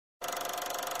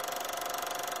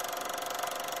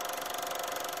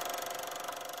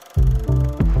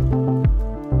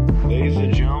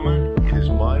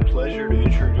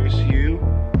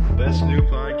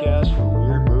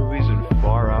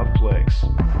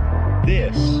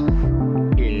This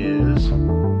is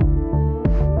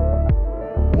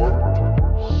Warped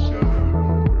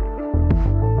Celluloid.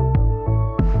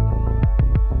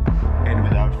 And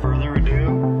without further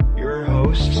ado, your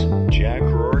hosts, Jack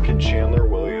Rourke and Chandler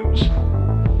Williams.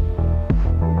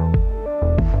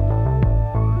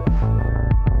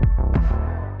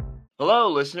 Hello,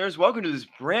 listeners. Welcome to this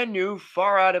brand new,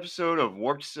 far-out episode of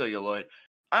Warped Celluloid.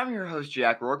 I'm your host,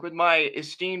 Jack Rourke, with my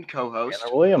esteemed co-host,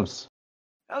 Chandler Williams.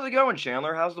 How's it going,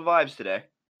 Chandler? How's the vibes today?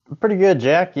 Pretty good,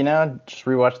 Jack. You know, just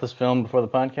rewatched this film before the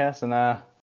podcast and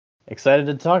excited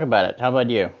to talk about it. How about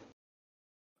you?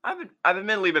 I've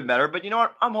admittedly been better, but you know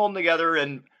what? I'm holding together,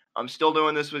 and I'm still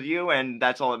doing this with you, and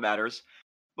that's all that matters.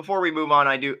 Before we move on,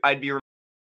 I'd be remiss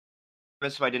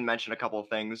if I didn't mention a couple of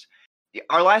things.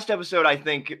 Our last episode, I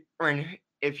think,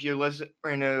 if you listen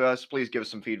to us, please give us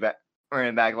some feedback.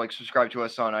 Like subscribe to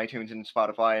us on iTunes and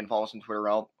Spotify, and follow us on Twitter,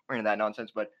 all that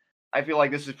nonsense. But I feel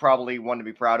like this is probably one to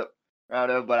be proud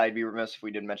of, but I'd be remiss if we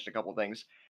didn't mention a couple of things.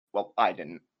 Well, I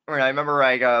didn't. I remember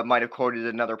I might have quoted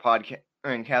another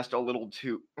podcast a little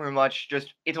too much.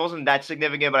 Just it wasn't that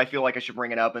significant, but I feel like I should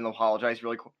bring it up and apologize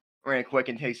really quick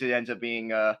in case it ends up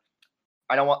being I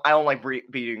don't like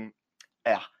beating.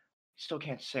 Still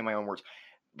can't say my own words.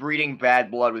 Breeding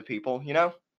bad blood with people, you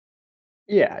know?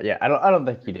 Yeah. I don't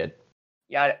think you did.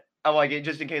 Yeah, I like it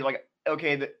just in case. Like,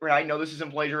 okay, I know this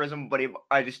isn't plagiarism, but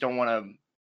I just don't want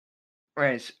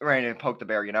to poke the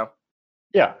bear, you know?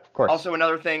 Yeah, of course. Also,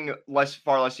 another thing,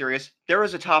 far less serious. There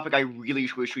is a topic I really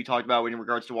wish we talked about in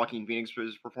regards to Joaquin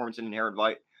Phoenix's performance in Inherent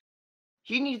Vice.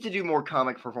 He needs to do more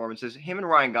comic performances. Him and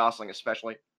Ryan Gosling,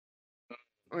 especially,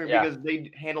 because they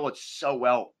handle it so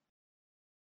well.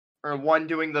 Or one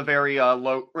doing the very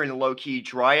low key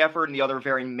dry effort, and the other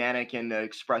very manic and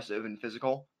expressive and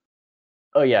physical.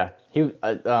 Oh yeah,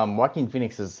 Joaquin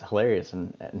Phoenix is hilarious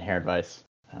in Inherent Vice.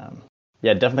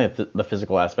 Yeah, definitely the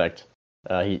physical aspect.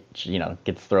 He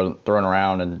gets thrown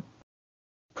around and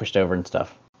pushed over and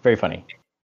stuff. Very funny.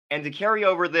 And to carry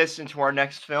over this into our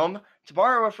next film, to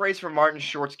borrow a phrase from Martin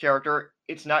Short's character,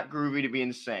 it's not groovy to be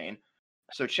insane.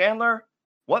 So Chandler,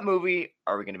 what movie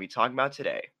are we going to be talking about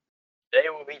today? Today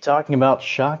we'll be talking about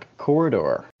Shock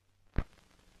Corridor.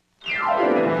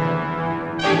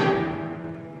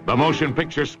 The motion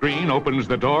picture screen opens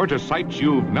the door to sights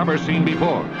you've never seen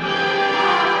before.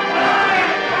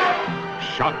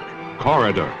 Shock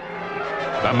Corridor.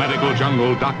 The medical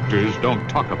jungle doctors don't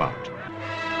talk about.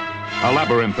 A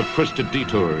labyrinth of twisted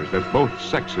detours that both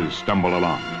sexes stumble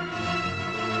along.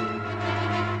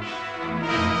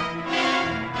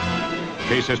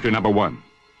 Case history number 1.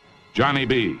 Johnny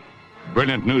B.,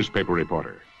 brilliant newspaper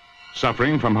reporter,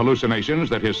 suffering from hallucinations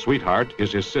that his sweetheart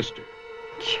is his sister.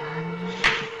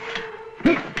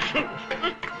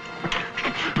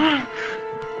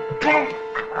 Don't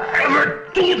ever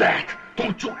do that!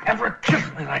 Don't you ever kiss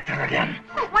me like that again!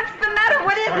 What's the matter?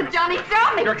 What is it, Johnny?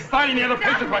 Tell me! You're exciting the other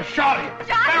patients by shouting!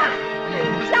 Johnny!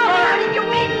 What did you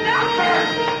mean?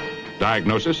 No!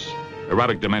 Diagnosis,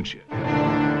 erotic dementia.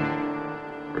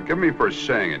 Forgive me for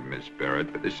saying it, Miss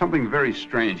Barrett, but there's something very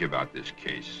strange about this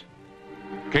case.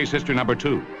 Case history number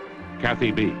 2,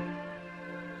 Kathy B.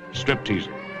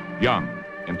 Stripteaser, young,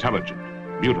 intelligent,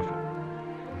 beautiful.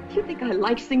 You think I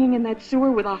like singing in that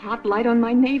sewer with a hot light on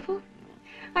my navel?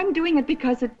 I'm doing it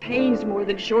because it pays more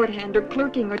than shorthand or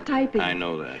clerking or typing. I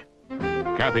know that.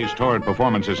 Kathy's torrid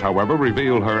performances, however,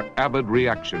 reveal her avid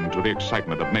reaction to the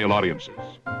excitement of male audiences.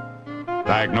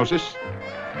 Diagnosis,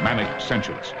 manic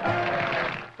sensualist.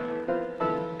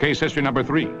 Case history number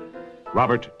 3,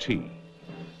 Robert T.,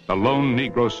 the lone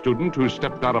Negro student who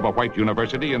stepped out of a white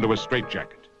university into a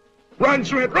straitjacket. Run,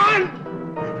 Schmidt, run!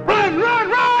 Run, run,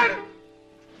 run!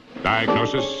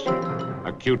 Diagnosis,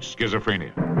 acute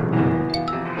schizophrenia.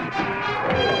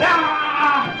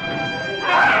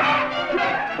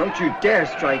 Don't you dare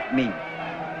strike me.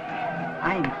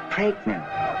 I'm pregnant.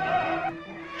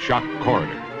 Shock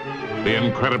Corridor, the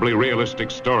incredibly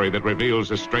realistic story that reveals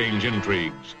the strange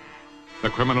intrigues, the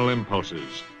criminal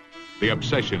impulses, the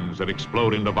obsessions that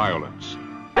explode into violence.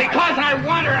 Because I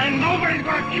want her and nobody's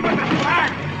gonna keep us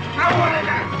back! I want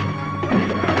her!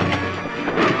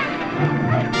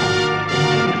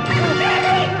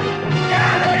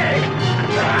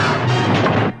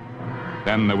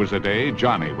 Then there was a day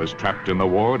Johnny was trapped in the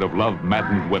ward of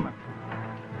love-maddened women.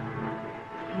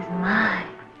 He's mine.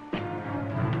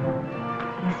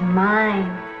 He's mine.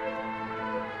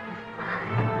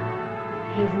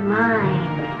 He's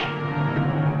mine.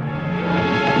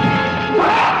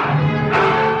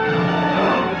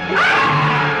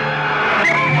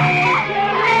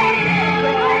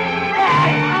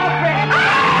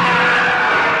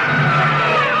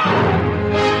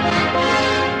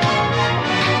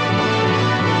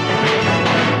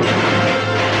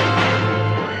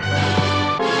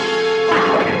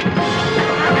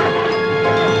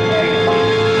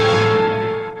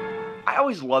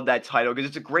 love that title because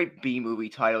it's a great B movie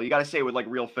title. You got to say it with like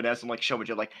real finesse and like so much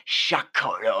of like shock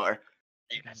corridor.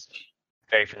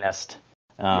 Very finessed.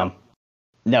 Yep.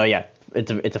 No, yeah,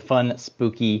 it's a fun,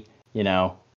 spooky, you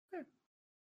know.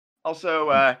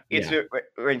 Also, it's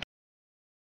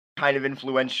kind of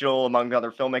influential among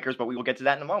other filmmakers, but we will get to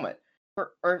that in a moment.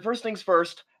 First things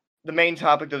first, the main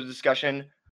topic of the discussion,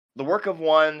 the work of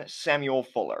one Samuel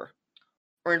Fuller.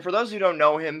 And for those who don't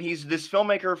know him, he's this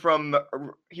filmmaker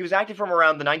he was active from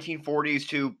around the 1940s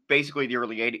to basically the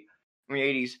early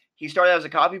 80s. He started as a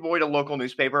copy boy at a local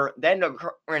newspaper, then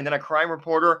a crime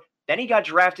reporter. Then he got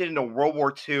drafted into World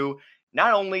War II.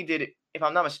 Not only did, if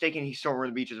I'm not mistaken, he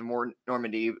stormed the beaches of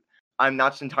Normandy. I'm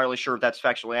not entirely sure if that's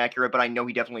factually accurate, but I know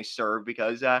he definitely served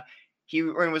because he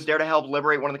was there to help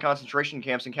liberate one of the concentration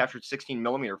camps and captured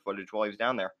 16mm footage while he was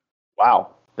down there.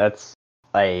 Wow, that's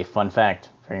a fun fact.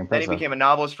 Very impressive. Then he became a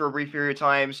novelist for a brief period of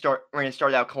time.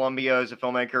 Started out Columbia as a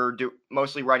filmmaker,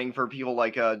 mostly writing for people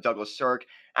like Douglas Sirk.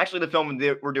 Actually, the film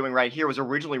that we're doing right here was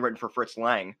originally written for Fritz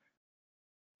Lang.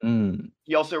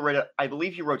 He also I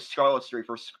believe he wrote Scarlet Street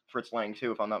for Fritz Lang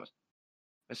too, if I'm not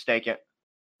mistaken.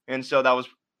 And so that was,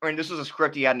 this was a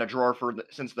script he had in a drawer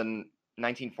since the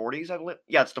 1940s, I believe.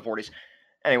 Yeah, it's the 40s.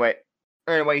 Anyway,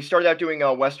 he started out doing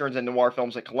westerns and noir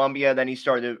films at Columbia. Then he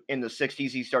started in the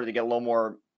 60s. He started to get a little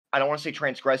more, I don't want to say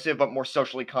transgressive, but more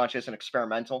socially conscious and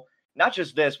experimental. Not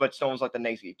just this, but films like The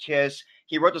Naked Kiss.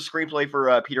 He wrote the screenplay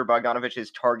for Peter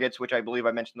Bogdanovich's Targets, which I believe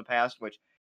I mentioned in the past, which,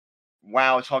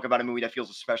 wow, talk about a movie that feels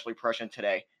especially prescient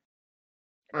today.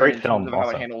 Great film. How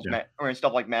it handles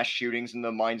stuff like mass shootings in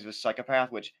the minds of a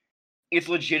psychopath, which it's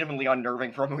legitimately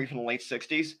unnerving for a movie from the late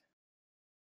 60s.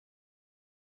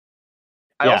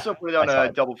 I also put it on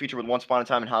a double feature with Once Upon a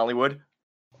Time in Hollywood.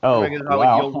 Oh, because how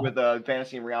wow. it deals with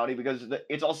fantasy and reality, because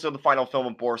it's also the final film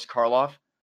of Boris Karloff.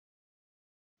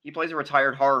 He plays a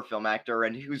retired horror film actor,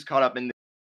 and he was caught up in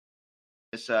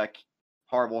this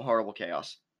horrible, horrible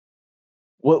chaos.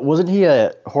 Wasn't he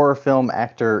a horror film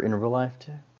actor in real life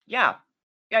too? Yeah,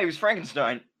 he was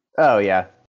Frankenstein. Oh yeah,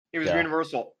 he was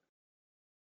Universal.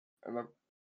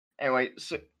 Anyway,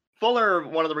 so Fuller,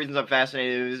 one of the reasons I'm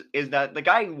fascinated is that the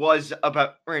guy was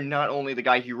not only the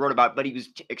guy he wrote about, but he was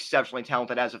exceptionally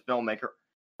talented as a filmmaker.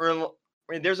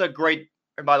 There's a great,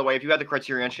 by the way, if you have the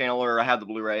Criterion channel or I have the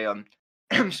Blu-ray,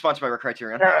 sponsored by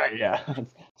Criterion. Yeah,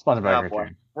 sponsored by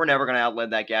Criterion. We're never gonna outlive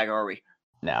that gag, are we?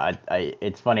 No,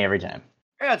 it's funny every time.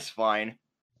 That's fine,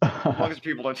 as long as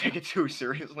people don't take it too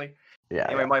seriously. Yeah.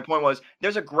 Anyway, my point was,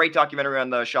 there's a great documentary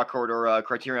on the Shock Corridor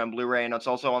Criterion Blu-ray, and it's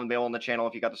also available on the channel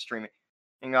if you got the streaming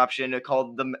option,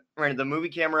 called the Movie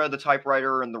Camera, the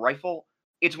Typewriter, and the Rifle.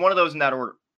 It's one of those in that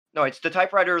order. No, it's the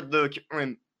Typewriter, the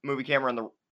Movie Camera, and the...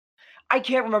 I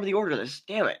can't remember the order of this.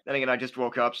 Damn it. Then again, I just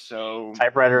woke up, so...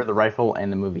 Typewriter, the Rifle,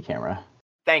 and the Movie Camera.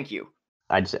 Thank you.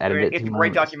 I just added it. It's a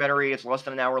great documentary. It's less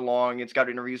than an hour long. It's got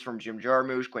interviews from Jim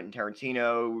Jarmusch, Quentin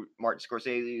Tarantino, Martin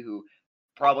Scorsese, who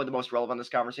probably the most relevant in this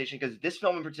conversation, because this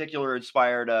film in particular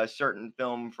inspired a certain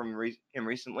film from him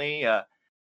recently.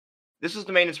 This is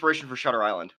the main inspiration for Shutter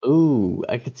Island. Ooh,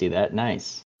 I could see that.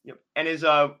 Nice. Yep.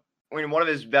 And one of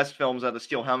his best films, The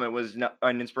Steel Helmet, was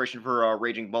an inspiration for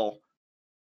Raging Bull.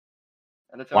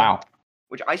 At the time, wow.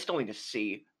 Which I still need to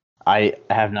see. I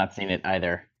have not seen it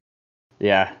either.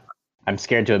 Yeah. I'm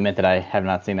scared to admit that I have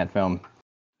not seen that film.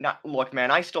 Look, man,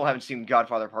 I still haven't seen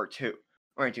Godfather Part 2.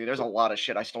 Right, dude, there's a lot of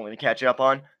shit I still need to catch up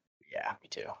on. Yeah, me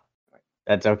too.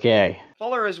 That's okay.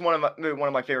 Fuller is one of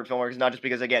my favorite filmmakers, not just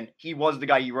because, again, he was the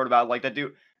guy you wrote about. Like, that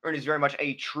dude is very much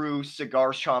a true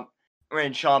cigar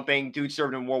chomping dude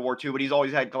served in World War II, but he's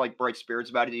always had, like, bright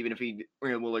spirits about it, even if he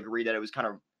will agree that it was kind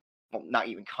of, well, not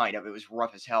even kind of, it was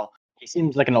rough as hell. He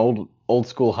seems like an old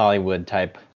school Hollywood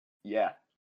type. Yeah.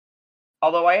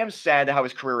 Although I am sad how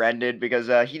his career ended, because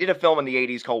he did a film in the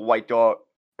 80s called White Dog,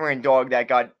 that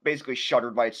got basically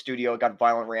shuttered by its studio. It got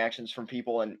violent reactions from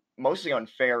people, and mostly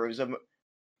unfair. It was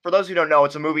for those who don't know,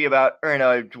 it's a movie about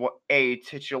a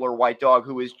titular white dog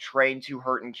who is trained to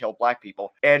hurt and kill black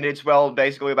people, and it's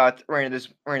basically about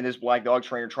this black dog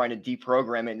trainer trying to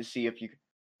deprogram it and see if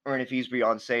he's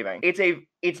beyond saving.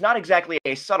 It's not exactly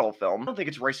a subtle film. I don't think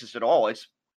it's racist at all.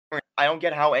 I don't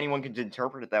get how anyone could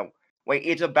interpret it that way.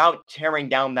 It's about tearing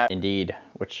down that... Indeed,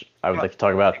 which I would like to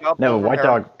talk about. No, White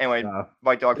Dog... Anyway,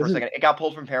 White Dog for a second. It got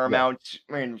pulled from Paramount.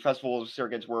 Yeah. Festival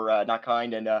circuits were not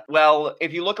kind. And, well,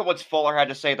 if you look at what Fuller had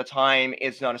to say at the time,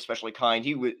 it's not especially kind.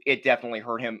 It definitely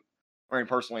hurt him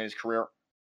personally in his career.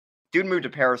 Dude moved to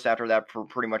Paris after that for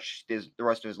pretty much the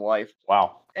rest of his life.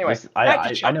 Wow. Anyway,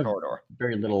 I know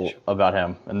very little about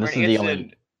him. And this is the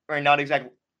only... Not exactly...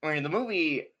 the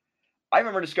movie... I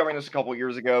remember discovering this a couple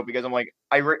years ago because I'm like,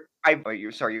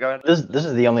 sorry, you go ahead. This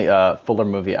is the only Fuller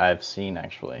movie I've seen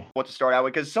actually. What to start out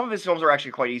with, because some of his films are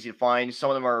actually quite easy to find. Some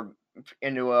of them are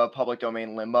into a public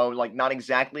domain limbo, like not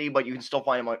exactly, but you can still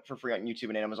find them for free on YouTube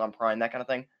and Amazon Prime, that kind of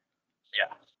thing.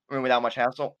 Yeah. I mean, without much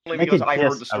hassle. Only Make because a I heard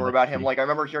kiss the of story the about him. tree. Like, I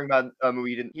remember hearing about a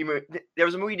movie there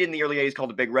was a movie he did in the early 80s called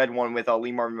The Big Red One with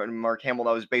Lee Marvin and Mark Hamill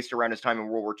that was based around his time in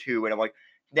World War II. And I'm like,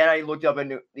 then I looked up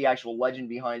into the actual legend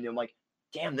behind him. Like,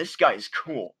 damn, this guy is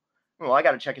cool. Well, I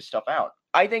got to check his stuff out.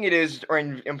 I think it is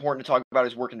important to talk about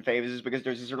his work in phases because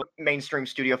there's this sort of mainstream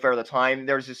studio fare at the time.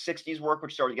 There's his 60s work,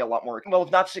 which started to get a lot more, well,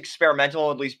 if not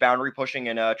experimental, at least boundary pushing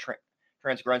and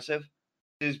transgressive.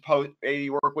 His post-80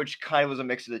 work, which kind of was a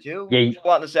mix of the two. Yeah, A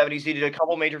lot in the 70s. He did a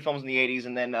couple major films in the 80s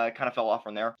and then kind of fell off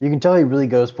from there. You can tell he really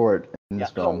goes for it in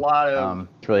this there's film. a lot of...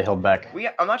 It's really held back.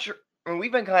 I'm not sure... I mean,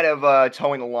 we've been kind of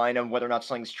towing the line of whether or not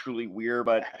something's truly weird,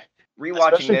 but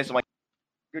rewatching this, I'm like,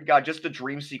 good God, just the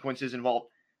dream sequences involving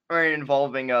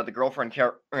the girlfriend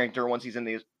character once he's in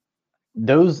these.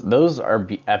 Those are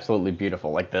absolutely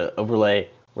beautiful. Like the overlay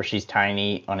where she's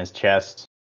tiny on his chest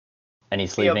and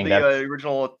he's sleeping. The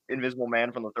original Invisible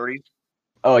Man from the 30s.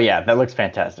 Oh yeah, that looks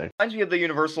fantastic. Reminds me of the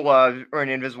Universal or an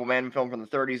Invisible Man film from the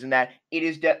 30s, in that it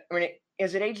is.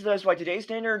 Is it aged this by today's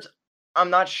standards? I'm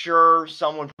not sure.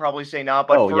 Some would probably say not,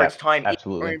 but for its time,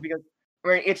 absolutely.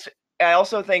 Because I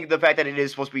also think the fact that it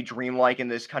is supposed to be dreamlike in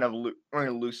this kind of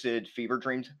lucid fever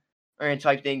dream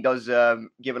type thing does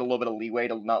give it a little bit of leeway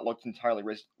to not look entirely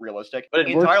realistic. But it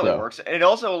entirely works. And it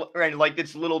also like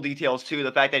it's little details too.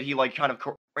 The fact that he like kind of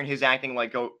his acting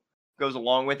like goes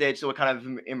along with it, so it kind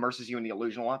of immerses you in the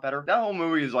illusion a lot better. That whole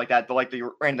movie is like that.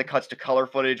 The cuts to color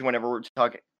footage whenever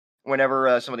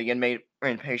some of the inmate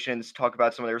and patients talk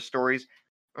about some of their stories,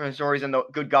 and the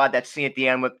good God, that scene at the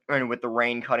end with the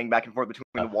rain cutting back and forth between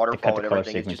the waterfall and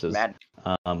everything is just mad.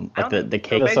 Like the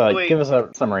cake. So give us a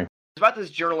summary. It's about this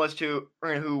journalist who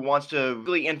wants to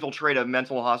really infiltrate a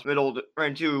mental hospital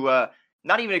to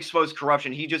not even expose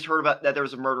corruption. He just heard about that there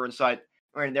was a murder inside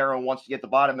there and wants to get the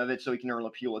bottom of it so he can earn a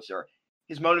Pulitzer.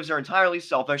 His motives are entirely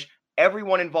selfish.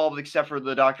 Everyone involved except for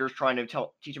the doctor is trying to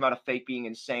teach him how to fake being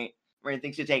insane. He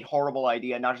thinks it's a horrible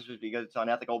idea, not just because it's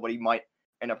unethical, but he might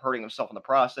end up hurting himself in the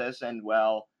process. And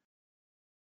well,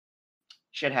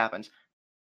 shit happens.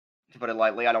 To put it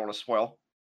lightly, I don't want to spoil,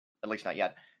 at least not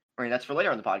yet. That's for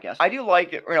later in the podcast. I do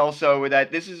like it also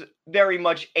that this is very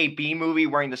much a B movie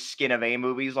wearing the skin of A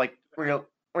movies. Like,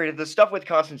 the stuff with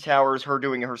Constance Towers, her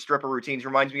doing her stripper routines,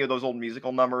 reminds me of those old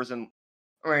musical numbers and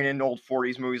in old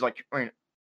 40s movies, like when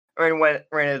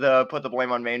put the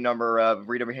blame on main number of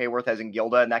Rita Hayworth as in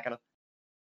Gilda and that kind of.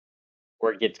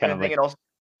 Where it gets kind of like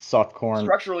soft corn.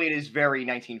 Structurally, it is very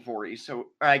 1940s. So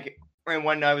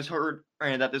when I was heard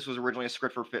that this was originally a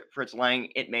script for Fritz Lang,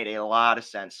 it made a lot of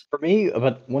sense. For me,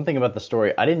 one thing about the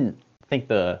story, I didn't think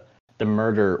the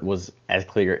murder was as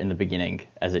clear in the beginning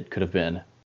as it could have been.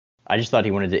 I just thought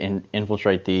he wanted to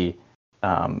infiltrate the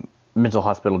mental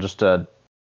hospital just to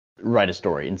write a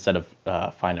story instead of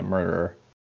find a murderer.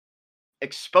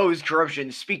 Expose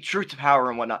corruption, speak truth to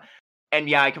power and whatnot. And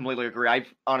yeah, I completely agree. I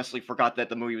honestly forgot that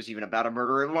the movie was even about a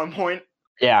murder at one point.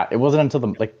 Yeah, it wasn't until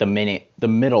the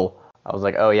middle. I was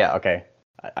like, oh yeah, okay.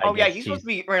 He's supposed to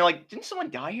be like, didn't someone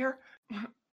die here?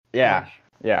 Yeah.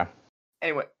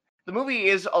 Anyway, the movie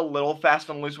is a little fast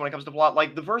and loose when it comes to plot.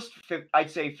 Like the first,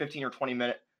 I'd say 15 or 20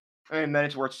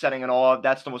 minutes where it's setting it all up.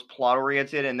 That's the most plot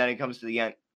oriented, and then it comes to the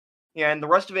end. Yeah, and the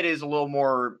rest of it is a little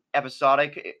more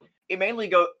episodic. It mainly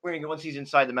once he's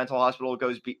inside the mental hospital, it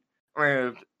goes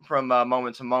from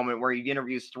moment to moment where he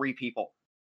interviews three people.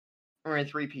 A man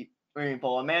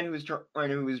who is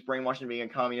brainwashed into being a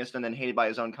communist and then hated by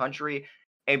his own country,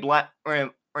 a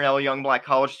young black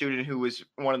college student who was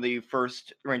one of the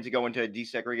first to go into a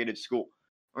desegregated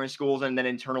schools and then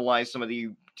internalize some of the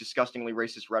disgustingly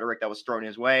racist rhetoric that was thrown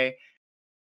his way,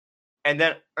 and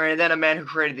then a man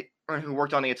who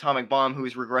worked on the atomic bomb who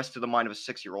has regressed to the mind of a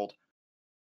 6-year-old.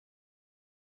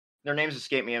 Their names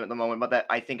escape me at the moment, but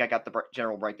I think I got the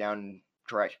general breakdown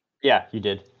correct. Yeah, you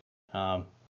did.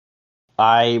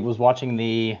 I was watching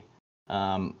the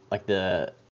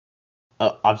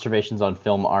observations on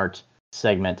film art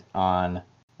segment on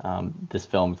this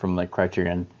film from the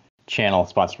Criterion Channel,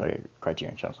 sponsored by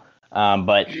Criterion Channel.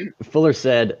 But Fuller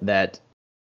said that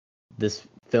this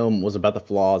film was about the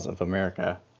flaws of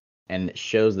America and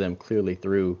shows them clearly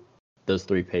through those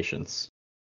three patients.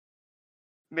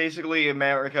 Basically,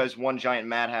 America is one giant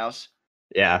madhouse.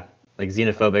 Yeah, like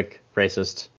xenophobic,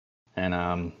 racist,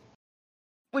 and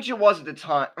which it was at the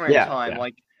time. Yeah.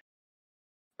 Like,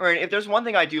 if there's one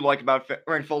thing I do like about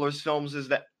Fuller's films is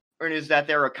that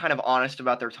they're kind of honest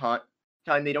about their time.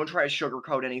 time. They don't try to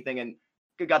sugarcoat anything. And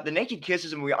good God, The Naked Kiss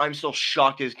is a movie I'm still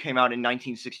shocked it came out in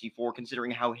 1964,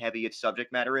 considering how heavy its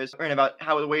subject matter is, and about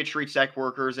how the way it treats sex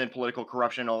workers and political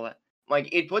corruption and all that. Like,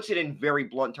 it puts it in very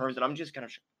blunt terms, and I'm just kind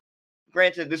of...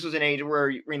 Granted, this was an age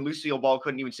where Lucille Ball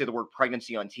couldn't even say the word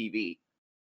pregnancy on TV.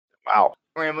 Wow.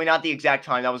 I mean, not the exact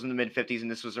time. That was in the mid-50s,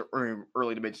 and this was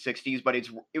early to mid-60s, but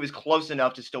it was close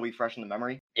enough to still be fresh in the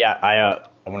memory. Yeah, I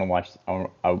want to watch.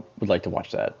 I would like to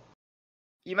watch that.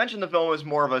 You mentioned the film was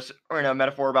more of a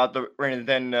metaphor about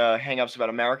than hang-ups about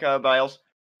America, but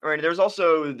there's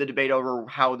also the debate over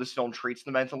how this film treats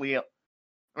the mentally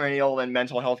ill and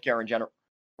mental health care in general,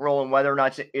 and whether or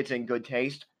not it's in good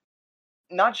taste.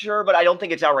 Not sure, but I don't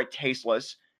think it's outright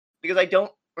tasteless, because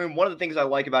one of the things I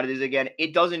like about it is, again,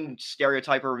 it doesn't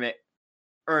stereotype or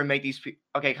make these people...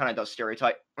 Okay, it kind of does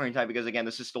stereotype, because, again,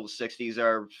 this is still the 60s.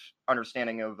 Our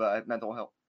understanding of mental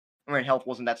health. Health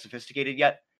wasn't that sophisticated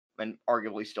yet, and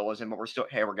arguably still isn't, but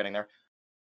we're getting there.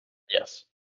 Yes.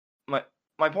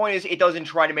 My point is, it doesn't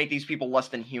try to make these people less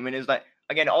than human. Is that,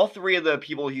 again, all three of the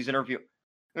people he's interviewing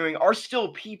are still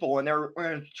people, and they're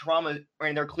trauma,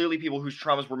 and they're clearly people whose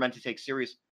traumas were meant to take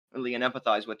seriously and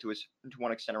empathize with to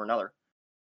one extent or another.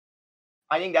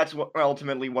 I think that's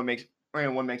ultimately what makes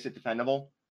it defendable.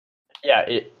 Yeah,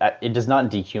 it does not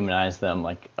dehumanize them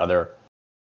like other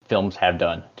films have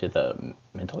done to the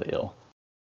mentally ill.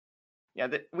 Yeah,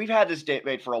 we've had this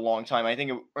debate for a long time. I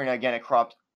think, again, it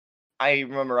cropped. I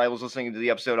remember I was listening to the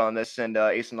episode on this and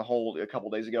Ace in the Hole a couple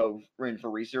days ago for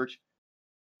research.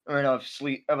 Of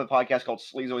a podcast called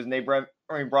Sleazoids, and they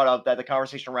brought up that the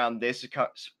conversation around this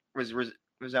was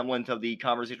resemblant of the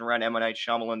conversation around M. Night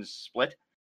Shyamalan's Split,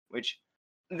 which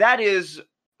that is,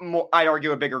 more, I'd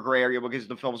argue, a bigger gray area because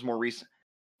the film's more recent.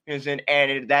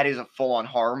 That is a full-on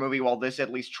horror movie, while this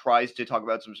at least tries to talk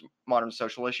about some modern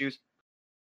social issues.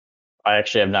 I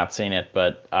actually have not seen it,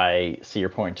 but I see your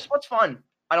point. It's fun.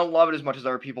 I don't love it as much as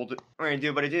other people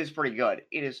do, but it is pretty good.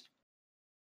 It is.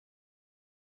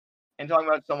 And talking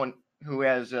about someone who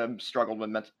has struggled with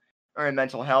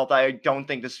mental health, I don't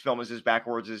think this film is as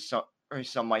backwards as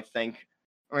some might think,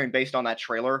 based on that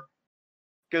trailer.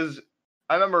 Because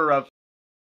I remember,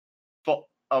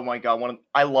 oh my God,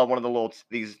 I love one of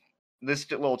the this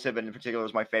little tidbit in particular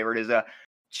is my favorite. Is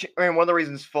one of the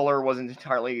reasons Fuller wasn't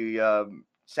entirely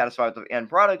satisfied with the end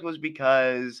product was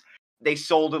because they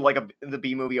sold it like the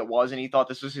B movie it was, and he thought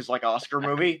this was his like Oscar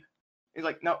movie. He's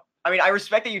like, no, I mean, I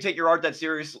respect that you take your art that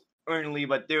seriously,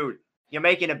 but dude, you're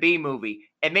making a B movie.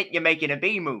 Admit you're making a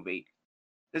B movie.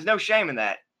 There's no shame in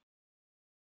that.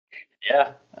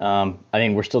 Yeah. I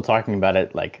mean, we're still talking about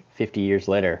it like 50 years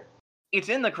later. It's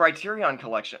in the Criterion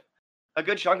collection. A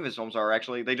good chunk of his films are,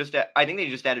 actually. I think they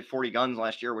just added 40 Guns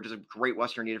last year, which is a great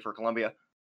Western needed for Columbia.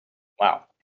 Wow.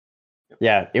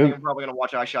 Yeah. I'm probably going to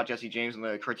watch I Shot Jesse James on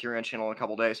the Criterion channel in a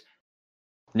couple days.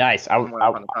 Nice. I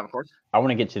want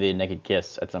to get to the Naked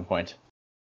Kiss at some point.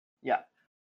 Yeah.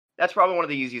 That's probably one of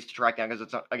the easiest to track down because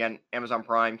it's, again, Amazon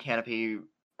Prime, Canopy,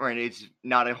 and it's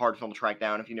not a hard film to track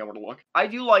down if you know where to look. I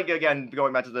do like, again,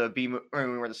 going back to the B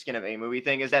or the Skin of A movie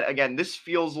thing, is that, again, this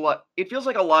feels like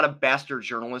a lot of bastard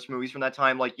journalist movies from that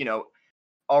time. Like,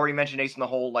 already mentioned Ace in the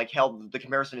Hole, like, hell, the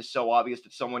comparison is so obvious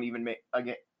that someone even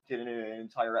did an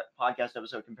entire podcast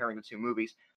episode comparing the two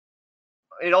movies.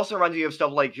 It also reminds me of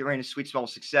stuff like Sweet Smell of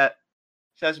Success.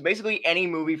 So basically any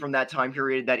movie from that time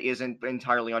period that isn't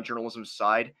entirely on journalism's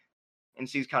side and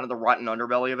sees kind of the rotten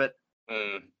underbelly of it.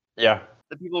 Yeah.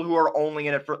 The people who are only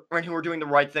in it who are doing the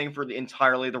right thing for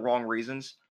entirely the wrong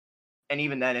reasons. And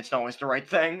even then, it's not always the right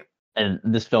thing. And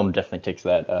this film definitely takes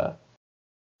that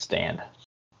stand.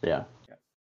 Yeah.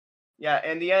 Yeah,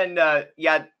 in the end,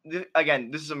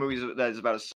 again, this is a movie that is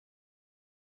about as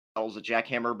a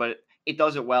jackhammer, but it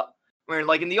does it well.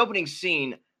 Like in the opening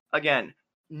scene, again,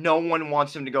 no one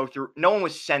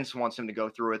with sense wants him to go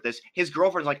through with this. His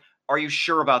girlfriend's like, "Are you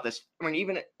sure about this?" I mean,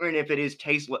 even if it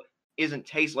isn't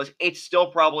tasteless, it's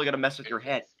still probably gonna mess with your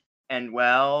head. And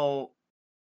well,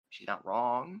 she's not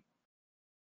wrong.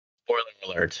 Spoiler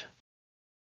alert.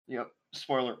 Yep,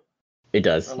 spoiler. It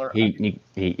does. Alert.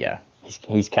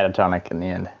 He's catatonic in the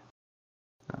end.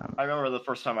 I remember the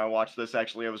first time I watched this,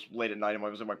 actually, it was late at night and I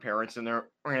was with my parents, and they're,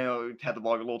 had the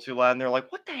volume a little too loud, and they're like,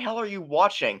 "What the hell are you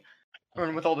watching?"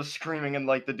 And with all the screaming and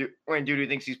like the dude who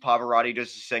thinks he's Pavarotti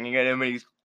just singing at him, and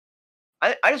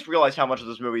I just realized how much of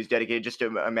this movie is dedicated just to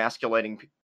emasculating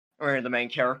the main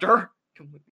character.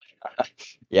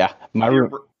 Yeah,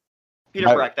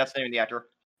 Peter Breck, that's the name of the actor.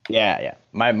 Yeah.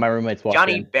 My roommates walked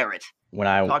Johnny in. Barrett. When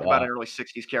I talk about an early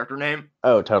 '60s character name.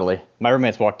 Oh, totally. My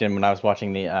roommates walked in when I was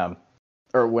watching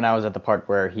or when I was at the part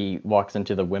where he walks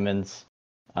into the women's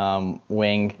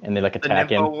wing and they like attack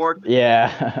him. Ward?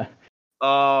 Yeah.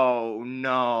 Oh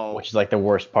no! which is like the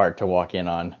worst part to walk in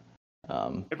on.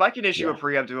 If I can issue a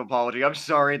preemptive apology, I'm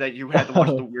sorry that you had to watch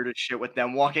the weirdest shit with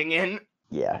them walking in.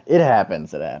 Yeah, it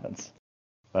happens. It happens.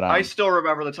 But I still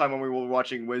remember the time when we were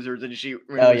watching Wizards and she Oh,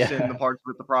 was yeah. in the parts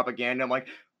with the propaganda. I'm like,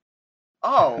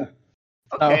 oh,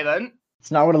 okay then.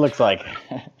 It's not what it looks like.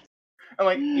 I'm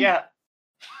like, yeah.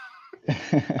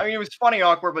 I mean, it was funny,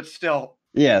 awkward, but still.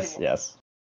 Yes.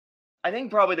 I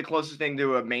think probably the closest thing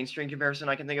to a mainstream comparison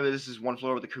I can think of this is One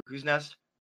Flew Over the Cuckoo's Nest.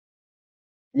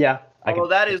 Yeah. Although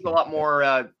that is a lot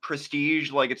more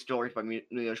prestige, like it's directed by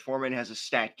Milos Forman, has a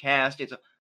stacked cast. It's a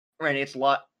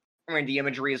lot. I mean, the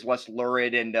imagery is less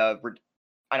lurid and I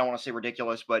don't want to say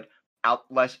ridiculous, but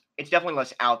it's definitely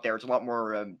less out there. It's a lot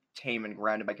more tame and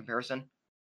grounded by comparison.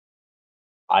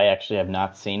 I actually have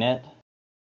not seen it,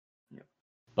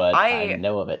 but I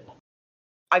know of it.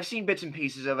 I've seen bits and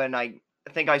pieces of it, and I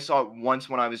think I saw it once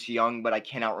when I was young, but I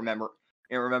cannot remember.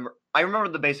 I remember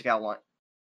the basic outline.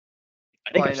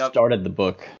 I think I started the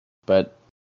book, but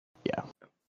yeah.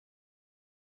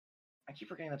 I keep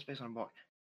forgetting that's based on a book.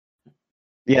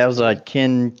 Yeah, it was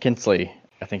Ken Kinsley.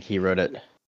 I think he wrote it.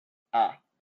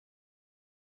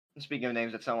 Speaking of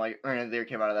names that sound like they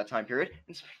came out of that time period,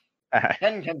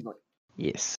 Ken Kinsley.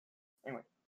 Yes. Anyway,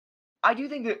 I do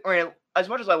think that as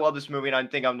much as I love this movie, and I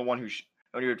think I'm the one who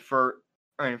would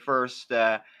first,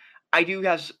 I do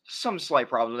have some slight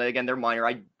problems with it. Again, they're minor.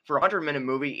 For a 100-minute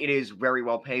movie, it is very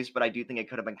well paced, but I do think it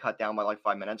could have been cut down by like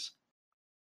 5 minutes.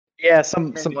 Yeah,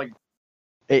 some like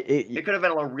it could have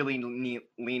been a really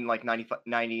lean like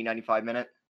 95 minute.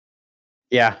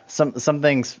 Yeah, some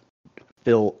things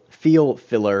feel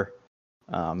filler,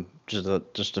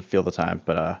 just to feel the time,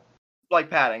 but like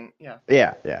padding, yeah.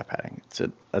 Yeah, padding.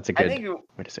 That's a good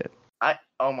way to say it.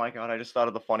 Oh my god, I just thought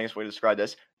of the funniest way to describe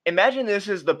this. Imagine this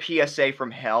is the PSA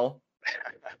from hell.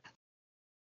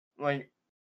 Like,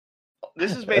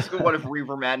 this is basically what if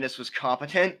Reaver Madness was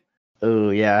competent. Oh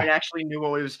yeah. And actually knew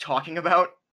what he was talking about.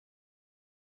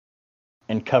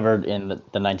 And covered in the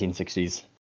 1960s.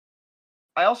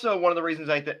 I also, one of the reasons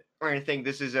I think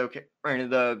this is okay,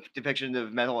 the depiction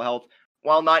of mental health,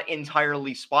 while not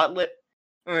entirely spotless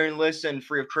and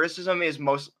free of criticism, is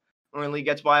most really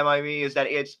gets by me is that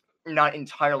it's not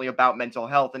entirely about mental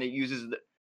health, and it uses the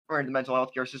mental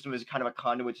health care system as kind of a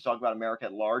conduit to talk about America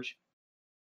at large.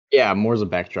 Yeah, more as a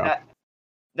backdrop.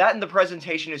 That and the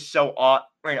presentation is so odd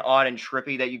and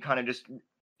trippy that you kind of just,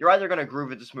 you're either going to groove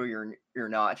with this movie or you're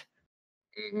not.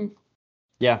 Mm-hmm.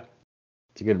 Yeah,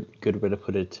 it's a good way to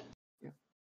put it. Yeah.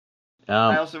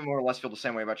 I also more or less feel the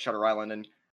same way about Shutter Island, and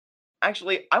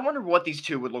actually, I wonder what these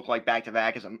two would look like back to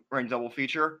back as a double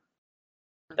feature.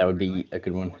 That would be a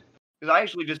good one. Because I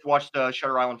actually just watched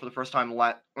Shutter Island for the first time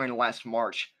last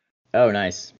March. Oh,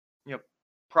 nice. Yep,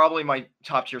 probably my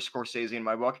top tier Scorsese in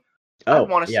my book. Oh, I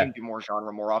want to see him do more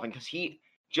genre more often because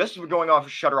just going off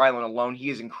of Shutter Island alone, he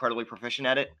is incredibly proficient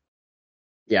at it.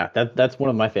 Yeah, that's one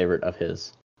of my favorite of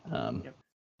his. Yep.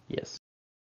 Yes.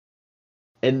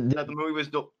 And that the movie was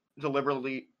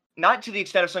deliberately, not to the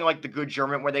extent of something like The Good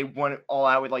German, where they went all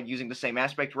out with like using the same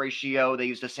aspect ratio, they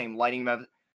used the same lighting method.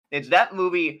 That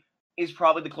movie is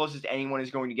probably the closest anyone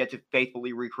is going to get to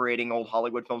faithfully recreating old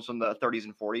Hollywood films from the 30s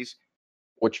and 40s.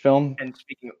 Which film? And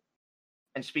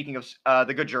speaking of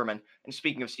The Good German, and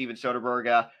speaking of Steven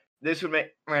Soderbergh, this would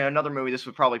make another movie this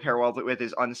would probably pair well with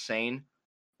is Unsane,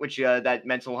 which that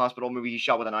mental hospital movie he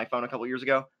shot with an iPhone a couple years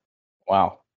ago.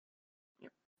 Wow.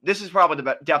 This is probably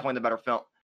definitely the better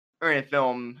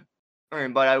film,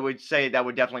 but I would say that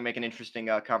would definitely make an interesting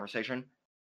conversation.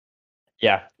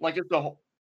 Yeah. Like just the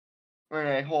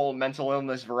whole mental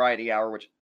illness variety hour, which,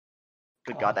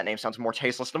 good God, that name sounds more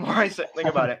tasteless the more I think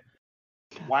about it.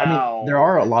 Wow. I mean, there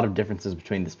are a lot of differences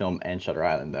between this film and Shutter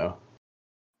Island, though.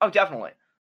 Oh, definitely.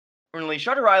 Really,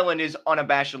 Shutter Island is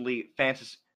unabashedly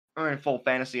full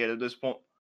fantasy at this point.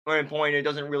 It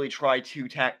doesn't really try to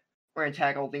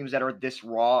tackle themes that are this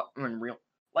raw and real.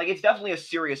 Like, it's definitely a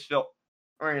serious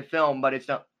film, but it's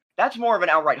not. That's more of an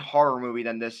outright horror movie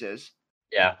than this is.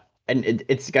 Yeah, and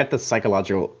it's got the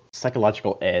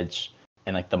psychological edge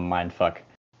and like the mindfuck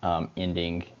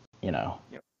ending, you know.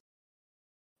 Yep.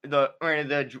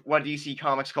 The what DC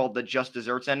Comics called the Just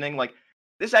Desserts ending, like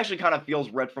this actually kind of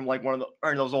feels read from like one of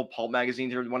those old pulp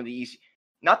magazines or one of the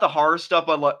not the horror stuff,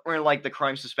 but like the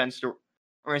crime suspense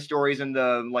stories and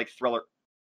the like thriller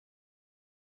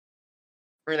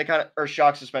or the kind of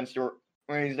shock suspense story.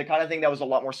 The kind of thing that was a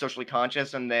lot more socially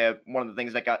conscious, and one of the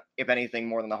things that got, if anything,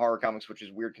 more than the horror comics, which is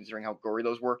weird considering how gory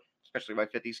those were, especially by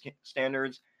 50s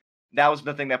standards. That was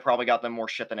the thing that probably got them more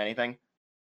shit than anything.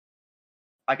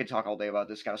 I could talk all day about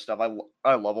this kind of stuff.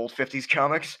 I love old 50s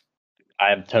comics.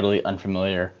 I am totally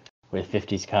unfamiliar. with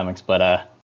 50s comics, but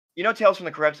You know Tales from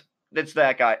the Crypt? That's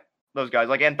that guy. Those guys,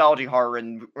 like anthology horror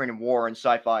and war and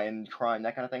sci-fi and crime,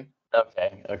 that kind of thing.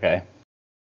 okay.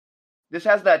 This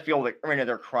has that feel that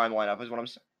their crime lineup is what I'm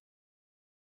saying.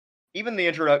 Even the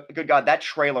intro, good God, that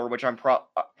trailer, which I'm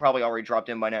probably already dropped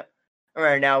in by now.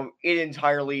 Right now, it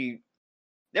entirely.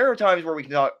 There are times where we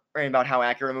can talk about how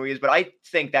accurate a movie is, but I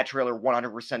think that trailer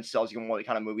 100% sells you on what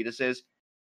kind of movie this is,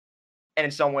 and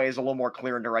in some ways, a little more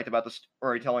clear and direct about the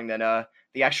storytelling than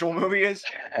the actual movie is.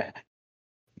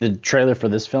 The trailer for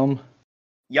this film?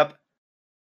 Yep.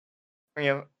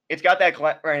 It's got that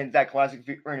classic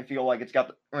feel, like it's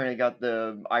got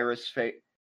the iris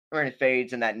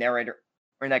fades and that narrator,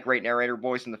 that great narrator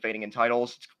voice and the fading in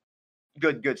titles.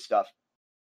 It's good stuff.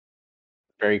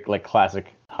 Very like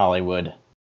classic Hollywood.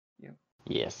 Yeah.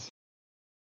 Yes.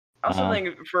 I also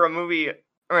think for a movie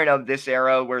of this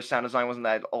era where sound design wasn't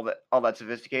all that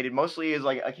sophisticated, mostly is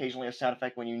like occasionally a sound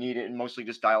effect when you need it, and mostly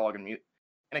just dialogue and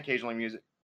occasionally music.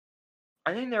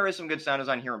 I think there is some good sound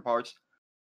design here in parts.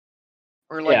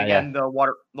 Or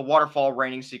the waterfall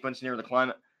raining sequence near the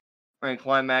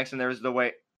climax, and there's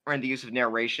the use of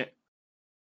narration.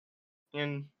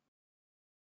 And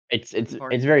it's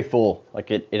very full. Like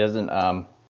it doesn't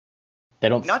they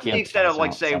don't not to the extent of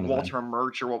like say design. Walter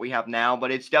Murch or what we have now,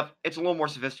 but it's a little more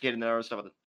sophisticated than other stuff.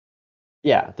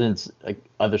 Yeah, than it's like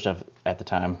other stuff at the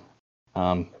time.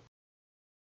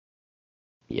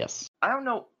 Yes. I don't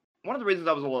know. One of the reasons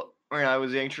I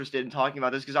was interested in talking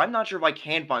about this because I'm not sure if I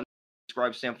can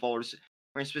describe Sam Fuller's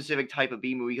a specific type of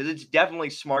B movie because it's definitely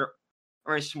smarter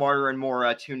and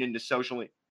more tuned into socially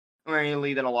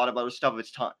than a lot of other stuff of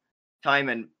its time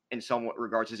and in some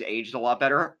regards has aged a lot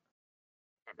better.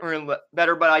 But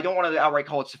I don't want to outright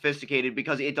call it sophisticated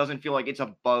because it doesn't feel like it's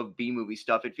above B movie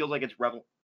stuff. It feels like it's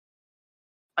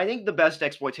I think the best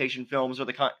exploitation films are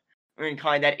the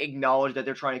kind that acknowledge that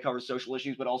they're trying to cover social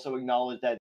issues, but also acknowledge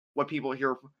that what people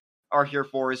are here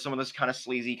for is some of this kind of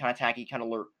sleazy, kind of tacky, kind of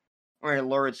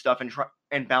lurid stuff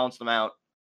and balance them out.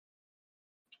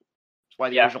 It's why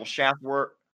the original Shaft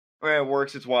works.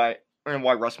 It's why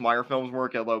Russ Meyer films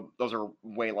work, although those are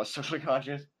way less socially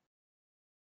conscious.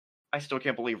 I still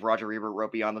can't believe Roger Ebert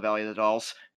wrote Beyond the Valley of the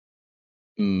Dolls.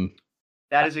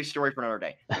 That is a story for another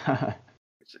day.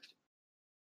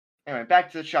 Anyway,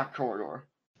 back to the Shock Corridor.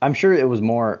 I'm sure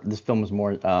this film was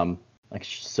more like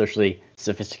socially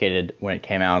sophisticated when it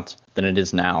came out than it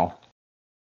is now.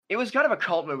 It was kind of a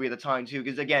cult movie at the time too,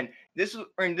 because again, this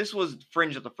was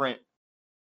fringe at the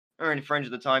fringe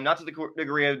at the time, not to the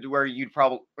degree of where you'd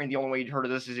probably the only way you'd heard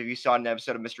of this is if you saw an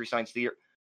episode of Mystery Science Theater,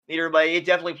 but it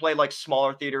definitely played like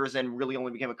smaller theaters and really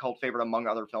only became a cult favorite among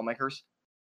other filmmakers.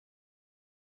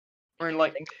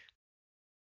 Like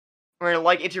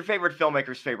it's your favorite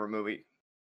filmmaker's favorite movie.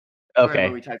 Okay.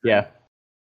 Movie type yeah.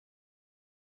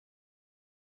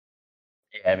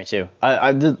 Yeah, me too.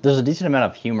 There's a decent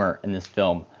amount of humor in this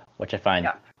film, which I find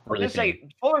really funny.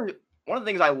 Fuller. One of the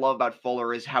things I love about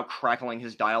Fuller is how crackling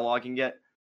his dialogue can get.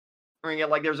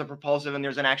 Like there's a propulsive and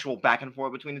there's an actual back and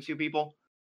forth between the two people.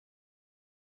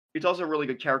 It's also really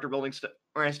good character building stuff.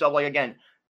 Like again,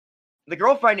 the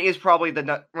girlfriend is probably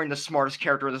the smartest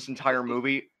character in this entire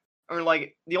movie.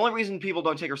 Like the only reason people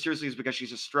don't take her seriously is because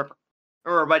she's a stripper.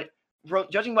 But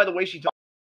judging by the way she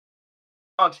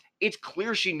talks, it's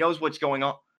clear she knows what's going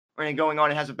on.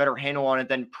 And has a better handle on it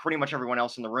than pretty much everyone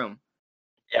else in the room.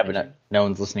 Yeah, but no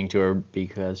one's listening to her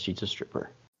because she's a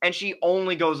stripper. And she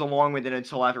only goes along with it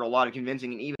until after a lot of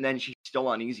convincing, and even then she's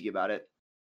still uneasy about it.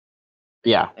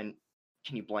 Yeah. And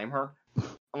can you blame her?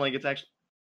 Like it's actually,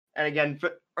 and again,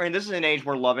 this is an age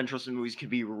where love interest in movies could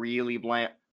be really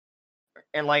bland.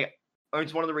 And like,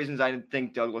 it's one of the reasons I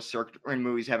think Douglas Sirk in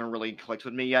movies haven't really clicked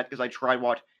with me yet, because I tried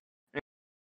watching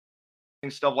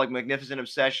stuff like Magnificent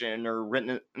Obsession or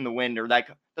Written in the Wind or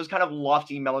those kind of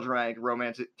lofty melodramatic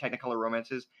Technicolor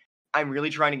romances. I'm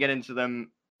really trying to get into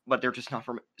them, but they're just not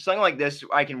for me. Something like this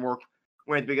I can work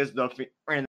with because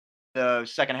the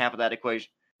second half of that equation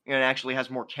actually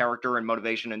has more character and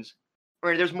motivation, and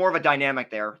there's more of a dynamic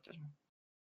there.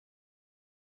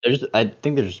 I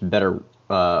think they're just better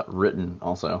written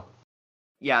also.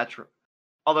 Yeah, true.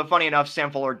 Although funny enough, Sam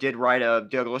Fuller did write a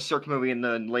Douglas Sirk movie in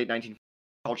the late 1940s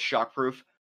called Shockproof.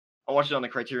 I watched it on the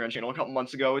Criterion Channel a couple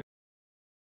months ago.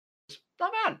 It's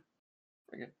not bad.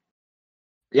 Pretty good.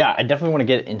 Yeah, I definitely want to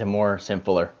get into more Sam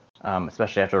Fuller,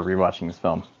 especially after rewatching this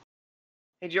film.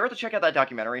 Hey, did you ever check out that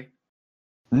documentary?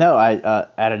 No, I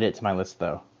added it to my list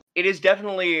though. It is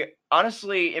definitely,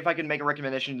 honestly, if I could make a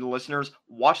recommendation to the listeners,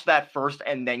 watch that first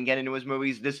and then get into his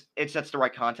movies. It sets the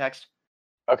right context.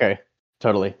 Okay,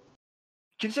 totally.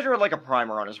 Consider it like a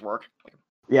primer on his work.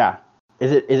 Yeah.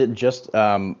 Is it just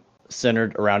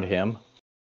centered around him.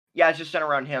 Yeah, it's just centered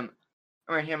around him.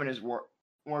 Him and his work.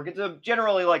 It's a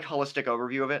generally like holistic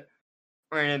overview of it.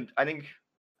 And I think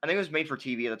it was made for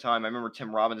TV at the time. I remember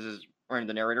Tim Robbins is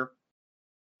the narrator.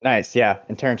 Nice, yeah.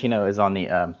 And Tarantino is on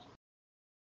the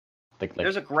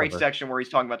There's a great section where he's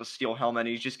talking about the steel helmet, and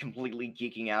he's just completely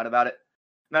geeking out about it.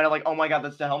 And I'm like, oh my god,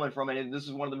 that's the helmet from it. And this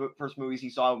is one of the first movies he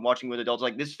saw watching with adults.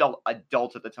 Like, this felt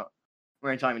adult at the time.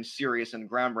 And serious and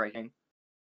groundbreaking.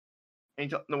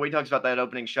 And the way he talks about that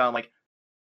opening shot, I'm like,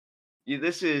 yeah,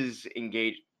 this is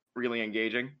really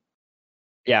engaging.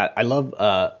 Yeah, I love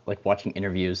like watching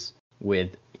interviews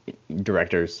with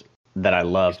directors that I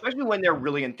love, especially when they're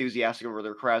really enthusiastic over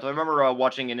their craft. I remember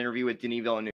watching an interview with Denis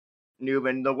Villeneuve,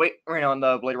 and the way on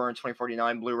the Blade Runner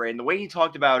 2049 Blu-ray, and the way he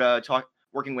talked about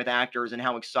working with actors and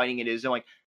how exciting it is, and like,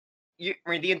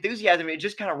 the enthusiasm, it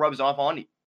just kind of rubs off on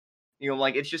you.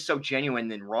 Like, it's just so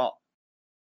genuine and raw.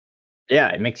 Yeah,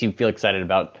 it makes you feel excited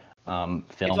about films.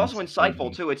 It's also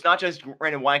insightful too. It's not just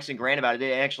wax and grand about it.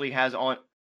 It actually has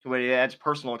it adds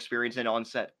personal experience in on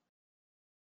set.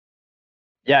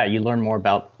 Yeah, you learn more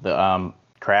about the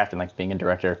craft and like being a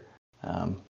director,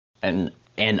 and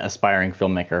an aspiring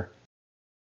filmmaker.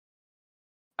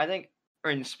 I think,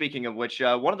 and speaking of which,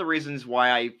 one of the reasons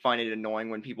why I find it annoying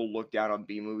when people look down on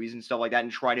B movies and stuff like that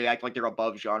and try to act like they're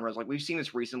above genres, like we've seen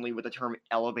this recently with the term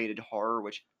elevated horror,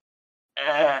 which,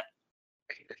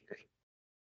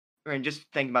 and just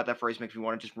thinking about that phrase makes me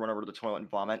want to just run over to the toilet and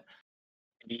vomit.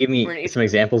 Can you give me some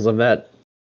examples of that?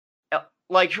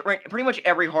 Like, pretty much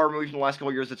every horror movie from the last couple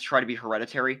of years that's tried to be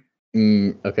Hereditary.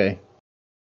 Okay.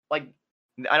 Like,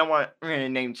 I don't want to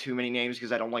name too many names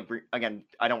because I don't like, again,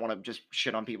 I don't want to just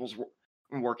shit on people's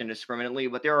work indiscriminately,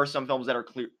 but there are some films that are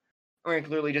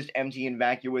clearly just empty and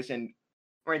vacuous, and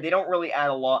they don't really add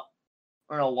a lot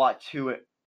to it.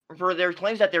 For their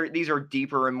claims that these are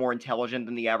deeper and more intelligent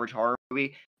than the average horror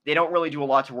movie, they don't really do a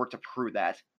lot to work to prove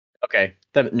that. Okay,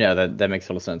 that makes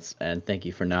total sense, and thank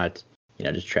you for not,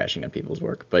 just trashing on people's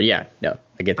work. But yeah, no,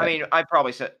 I get that. I mean, I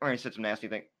probably said some nasty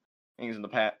things in the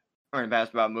past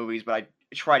about movies, but I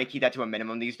try to keep that to a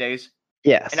minimum these days.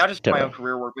 Yes, and not just my own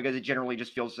career work, because it generally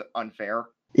just feels unfair.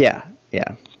 Yeah.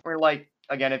 Or like,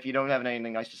 again, if you don't have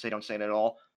anything nice to say, don't say it at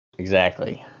all.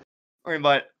 Exactly.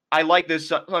 But I like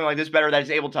something like this better that is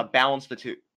able to balance the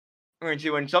two.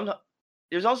 And sometimes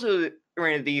there's also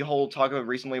the whole talk of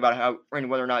recently about how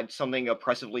whether or not something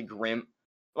oppressively grim,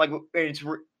 like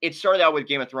it started out with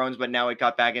Game of Thrones, but now it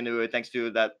got back into it thanks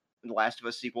to that The Last of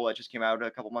Us sequel that just came out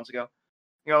a couple months ago.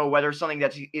 Whether something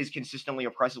that is consistently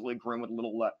oppressively grim with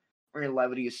little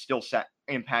levity is still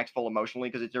impactful emotionally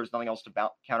because there's nothing else to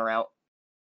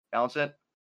balance it.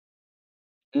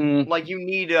 Like, you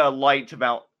need a light to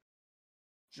balance.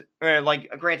 Like,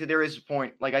 granted, there is a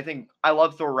point. Like, I think I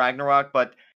love Thor Ragnarok,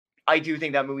 but I do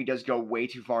think that movie does go way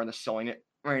too far in the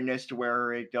silliness to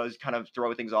where it does kind of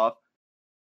throw things off.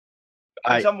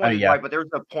 In some ways, right, but there's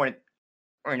a point.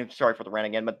 Sorry for the rant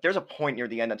again, but there's a point near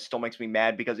the end that still makes me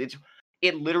mad because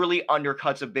it literally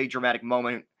undercuts a big dramatic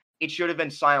moment. It should have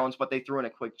been silence, but they threw in a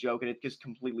quick joke, and it just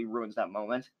completely ruins that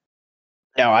moment.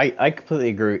 No, I completely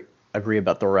agree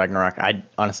about Thor Ragnarok. I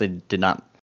honestly did not.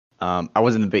 I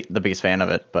wasn't the biggest fan of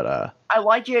it, but I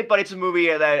like it, but it's a movie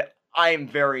that I'm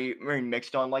very, very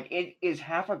mixed on. Like, it is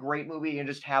half a great movie and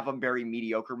just half a very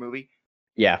mediocre movie.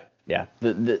 Yeah.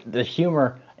 The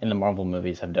humor in the Marvel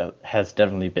movies has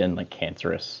definitely been like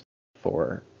cancerous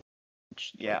for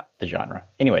the genre.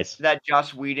 Anyways, that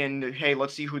Joss Whedon, hey,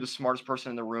 let's see who the smartest person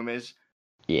in the room is.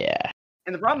 Yeah.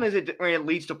 And the problem is it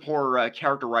leads to poor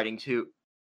character writing too.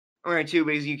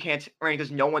 Because you can't,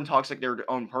 because no one talks like their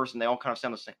own person. They all kind of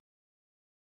sound the same.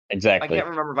 Exactly. I can't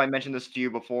remember if I mentioned this to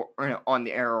you before, on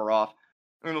the air or off,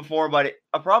 before, but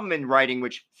a problem in writing,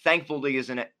 which thankfully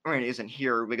isn't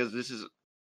here, because this is,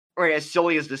 as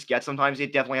silly as this gets sometimes,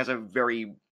 it definitely has a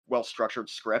very well-structured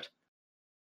script.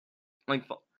 Like,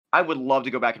 I would love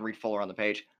to go back and read Fuller on the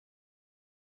Page.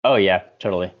 Oh yeah,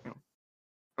 totally.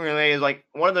 Really, is like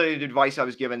one of the advice I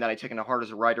was given that I took into heart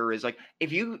as a writer is like,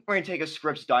 if you take a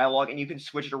script's dialogue and you can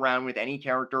switch it around with any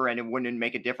character and it wouldn't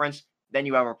make a difference, then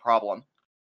you have a problem.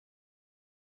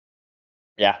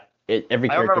 Yeah, every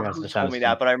character I don't remember has who to told me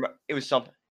that, but it was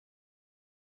something.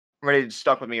 It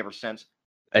stuck with me ever since.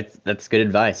 That's good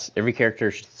advice. Every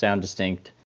character should sound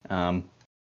distinct,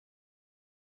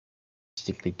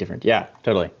 distinctly different. Yeah,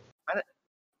 totally.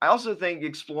 I also think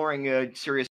exploring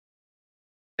serious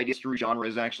ideas through genre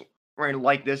is actually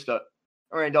like this stuff.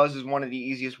 Does is one of the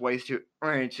easiest ways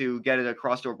to get it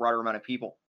across to a broader amount of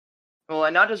people. Well,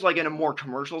 and not just like in a more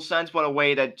commercial sense, but a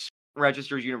way that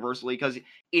registers universally, because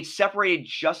it's separated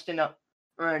just enough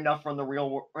from the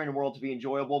real world to be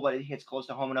enjoyable, but it hits close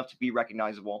to home enough to be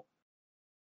recognizable.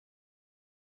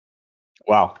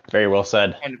 Wow, very well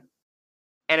said.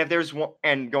 And if there's one,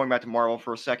 and going back to Marvel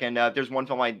for a second, if there's one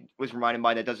film I was reminded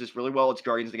by that does this really well, it's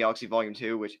Guardians of the Galaxy Volume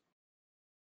 2, which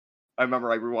I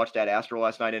remember I rewatched Ad Astra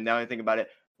last night, and now I think about it,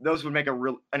 those would make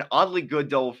an oddly good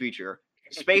double feature.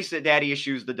 Space Daddy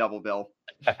Issues, the double bill.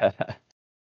 But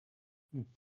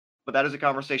that is a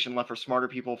conversation left for smarter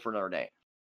people for another day.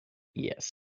 Yes,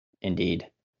 indeed.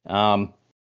 I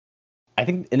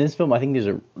think in this film, I think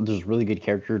there's really good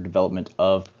character development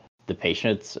of the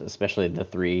patients, especially the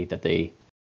three that they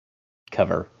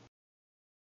cover.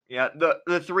 Yeah,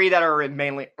 the three that are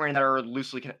mainly or that are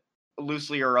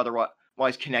loosely or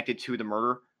otherwise connected to the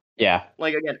murder. Yeah.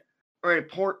 Like again,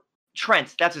 poor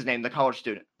Trent, that's his name, the college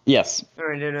student. Yes.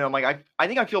 And I'm like, I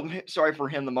think I feel sorry for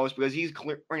him the most because he's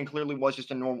clearly was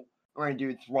just a normal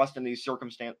dude thrust in these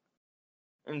circumstances,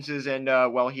 and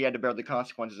well, he had to bear the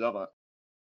consequences of it.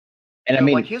 And I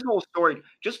mean, like his whole story,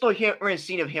 just the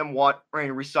scene of him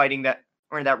reciting that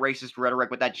racist rhetoric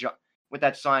with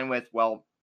that sign with, well,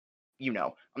 I'm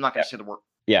not going to say the word.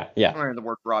 Yeah. The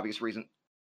word for obvious reasons,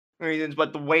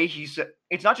 but the way he said,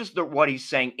 it's not just what he's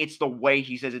saying, it's the way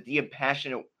he says it, the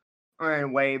impassionate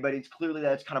way. But it's clearly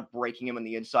that it's kind of breaking him on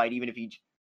the inside, even if he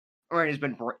has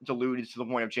been deluded to the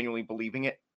point of genuinely believing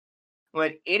it.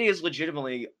 But it is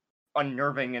legitimately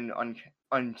unnerving and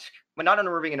but not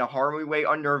unnerving in a horror movie way.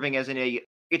 Unnerving as in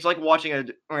it's like watching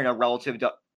a relative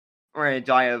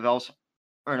die of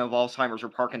Alzheimer's or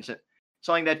Parkinson.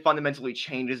 Something that fundamentally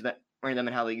changes them and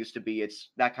how they used to be. It's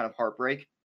that kind of heartbreak.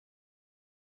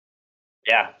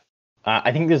 Yeah,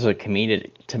 I think there's a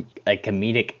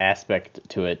comedic aspect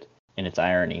to it in its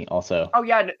irony, also. Oh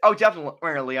yeah,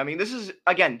 definitely. I mean, this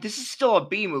is still a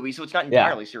B movie, so it's not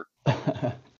entirely serious.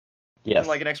 Yes,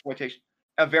 like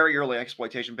a very early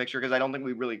exploitation picture, because I don't think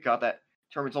we really got that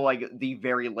term until like the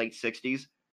very late '60s.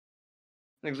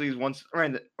 Once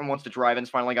the drive-ins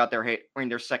finally got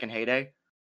their second heyday,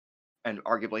 and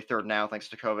arguably third now thanks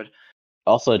to COVID.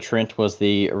 Also, Trent was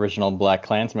the original Black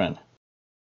Klansman.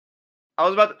 I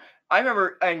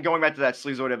remember, and going back to that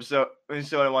Sleazoid episode,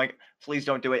 so I'm like, please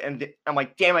don't do it. And I'm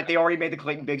like, damn it, they already made the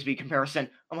Clayton Bigsby comparison.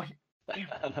 I'm like, damn,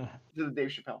 this is Dave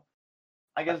Chappelle.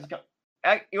 I guess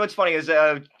what's funny is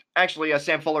actually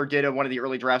Sam Fuller did one of the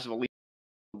early drafts of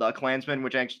The Klansman,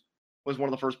 which actually was one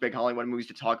of the first big Hollywood movies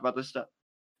to talk about this stuff,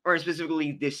 or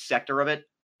specifically this sector of it.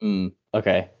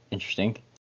 Okay, interesting.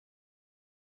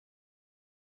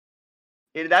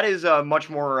 That is a much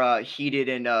more heated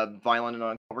and violent and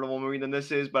uncomfortable movie than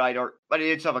this is, but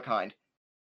it's of a kind.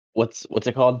 What's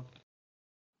it called?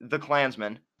 The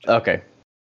Klansman. Okay.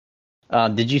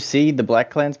 Did you see the Black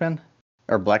Klansman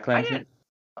or Black Klansman?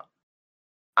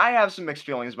 I have some mixed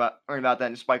feelings about that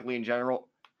and Spike Lee in general,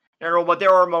 but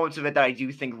there are moments of it that I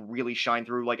do think really shine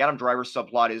through. Like Adam Driver's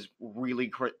subplot is really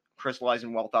crystallized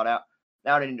and well thought out.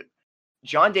 And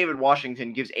John David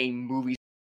Washington gives a movie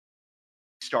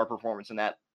star performance in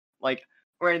that. Like,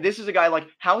 this is a guy, like,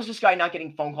 how is this guy not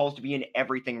getting phone calls to be in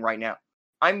everything right now?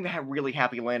 I'm really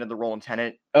happy he landed the role in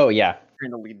Tenet. Oh, yeah.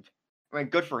 In the lead.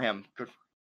 Good for him.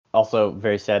 Also,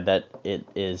 very sad that it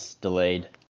is delayed.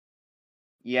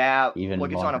 Yeah,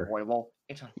 it's unavoidable.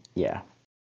 Yeah.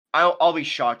 I'll be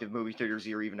shocked if movie theaters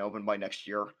are even open by next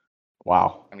year.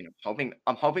 Wow. I mean,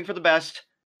 I'm hoping for the best.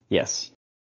 Yes.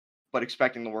 But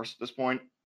expecting the worst at this point.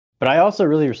 But I also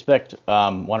really respect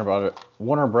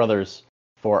Warner Brothers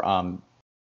for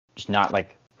just not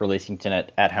like releasing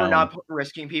Tenet at home. For not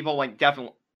risking people, like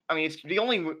definitely. I mean, it's the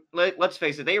only. Let's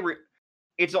face it,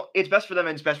 it's best for them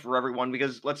and it's best for everyone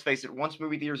because let's face it, once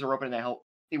movie theaters are open in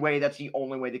the way, that's the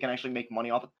only way they can actually make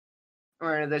money off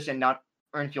of this and not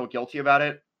feel guilty about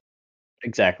it.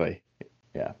 Exactly.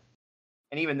 Yeah.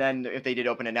 And even then, if they did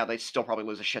open it now, they'd still probably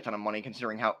lose a shit ton of money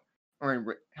considering how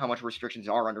much restrictions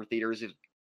are under theaters.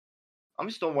 I'm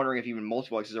still wondering if even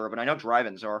multiplexes are open. I know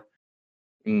drive-ins are.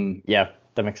 Yeah,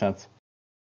 that makes sense.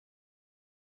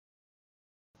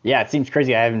 Yeah, it seems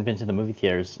crazy. I haven't been to the movie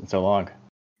theaters in so long.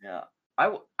 Yeah,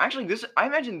 I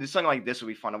imagine something like this would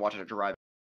be fun to watch at a drive-in.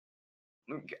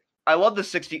 I love the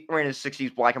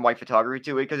 60s black and white photography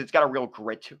to it because it's got a real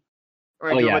grit to it.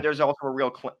 But there's also a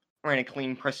real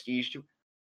clean prestige to it.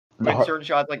 But certain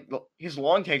shots, like his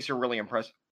long takes, are really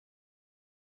impressive.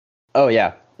 Oh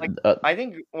yeah. Like I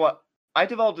think I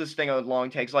developed this thing with long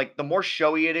takes. Like the more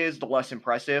showy it is, the less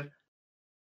impressive.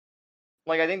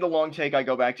 Like I think the long take I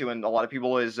go back to, and a lot of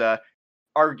people is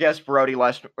our guest Brody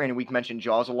last week mentioned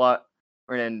Jaws a lot.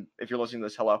 And if you're listening to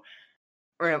this, hello.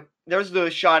 There's the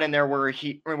shot in there where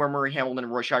Murray Hamilton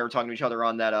and Roy Scheider are talking to each other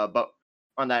on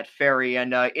that ferry,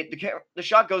 and the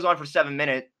shot goes on for 7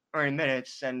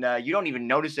 minutes, and you don't even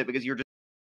notice it because you're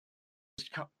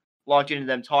just locked into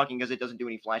them talking because it doesn't do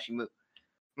any flashy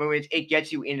moments, it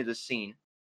gets you into the scene.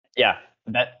 Yeah,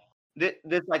 that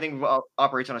This I think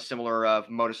operates on a similar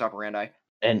modus operandi.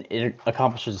 and it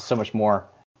accomplishes so much more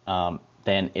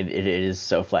than it is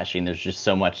so flashy. And there's just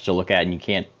so much to look at, and you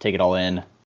can't take it all in,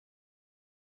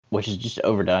 which is just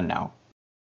overdone now.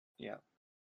 Yeah.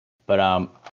 But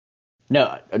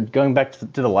no, going back to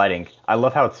the lighting, I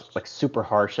love how it's like super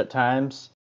harsh at times,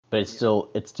 but it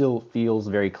still feels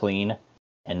very clean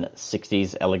and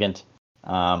 60s elegant.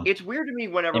 It's weird to me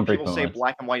whenever in brief people say moments.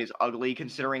 black and white is ugly,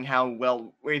 considering how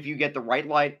well if you get the right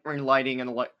lighting and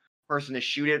the person to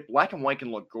shoot it, black and white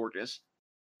can look gorgeous.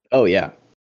 Oh yeah,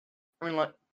 I mean,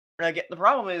 like, and again, the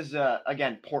problem is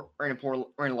again poor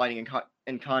lighting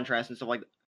and contrast and stuff like that.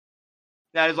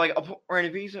 That is like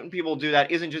and reason people do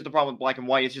that isn't just the problem with black and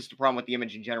white; it's just the problem with the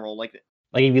image in general. Like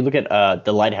if you look at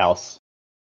the Lighthouse,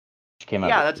 which came out.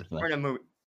 Yeah, that's recently. in a movie.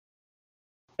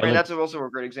 It And looks- that's also a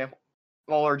great example.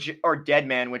 Well, or Dead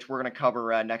Man, which we're gonna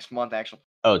cover next month, actually.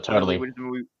 Oh, totally.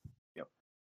 Yep.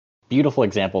 Beautiful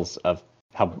examples of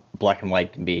how black and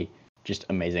white can be just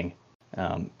amazing,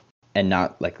 and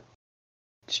not like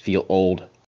just feel old.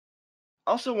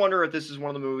 I also wonder if this is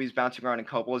one of the movies bouncing around in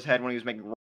Coppola's head when he was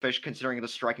making Fish, considering the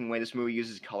striking way this movie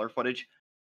uses color footage.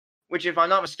 Which, if I'm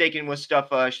not mistaken, was stuff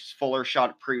Fuller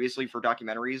shot previously for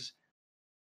documentaries.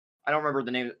 I don't remember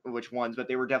the name of which ones, but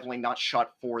they were definitely not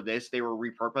shot for this. They were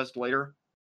repurposed later.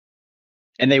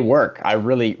 And they work. I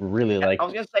really, really like. I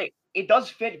was gonna say it does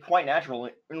fit quite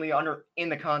naturally in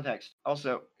the context.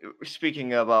 Also,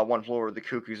 speaking of One Flew Over the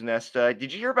Cuckoo's Nest,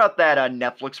 did you hear about that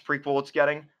Netflix prequel it's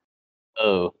getting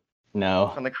Oh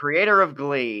no. from the creator of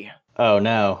Glee? Oh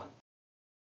no.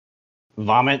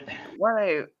 Vomit.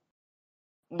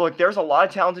 Look, there's a lot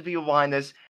of talented people behind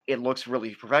this. It looks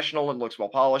really professional. It looks well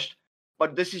polished.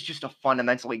 But this is just a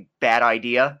fundamentally bad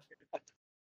idea.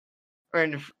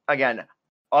 And again,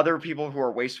 other people who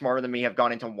are way smarter than me have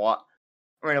gone into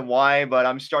why, but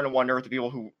I'm starting to wonder if the people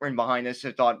who were in behind this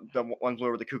have thought the One Flew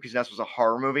Over the Cuckoo's Nest was a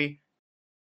horror movie,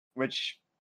 which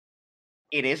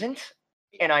it isn't.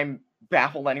 And I'm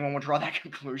baffled anyone would draw that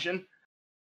conclusion.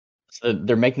 So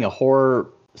they're making a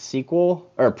horror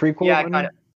sequel or a prequel? Yeah, kind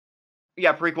of.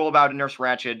 Yeah, prequel about Nurse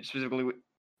Ratched specifically.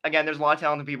 Again, there's a lot of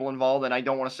talented people involved, and I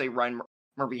don't want to say Ryan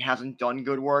Murphy hasn't done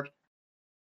good work,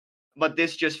 but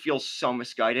this just feels so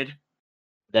misguided.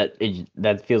 That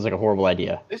feels like a horrible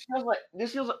idea. This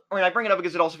feels. I mean, I bring it up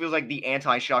because it also feels like the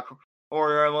anti-shock,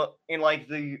 or in like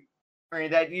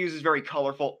that uses very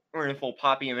colorful, full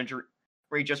poppy imagery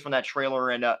just from that trailer,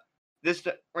 and this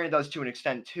does to an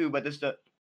extent too, but this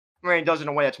does in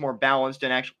a way that's more balanced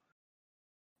and actual.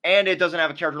 And it doesn't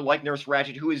have a character like Nurse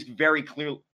Ratched, who is very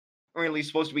clearly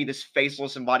supposed to be this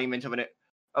faceless embodiment of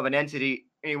an entity.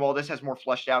 While this has more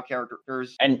fleshed out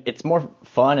characters, and it's more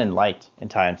fun and light in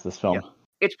times. This film,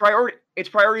 its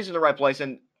priorities in the right place,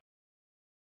 and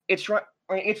it's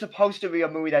supposed to be a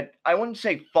movie that I wouldn't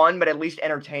say fun, but at least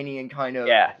entertaining and kind of.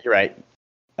 Yeah, you're right.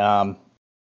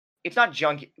 It's not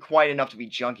junky quite enough to be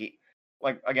junky.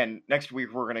 Like again, next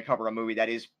week we're gonna cover a movie that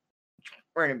is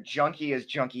junky as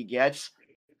junky gets.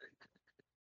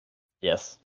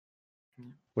 Yes.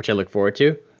 Which I look forward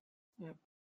to.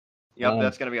 Yep,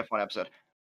 that's gonna be a fun episode.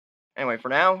 Anyway, for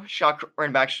now,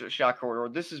 back to Shock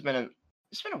Corridor. This has been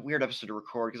a weird episode to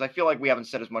record because I feel like we haven't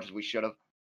said as much as we should have.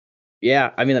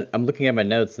 Yeah, I mean, I'm looking at my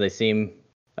notes. They seem,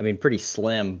 pretty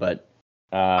slim, but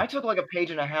I took like a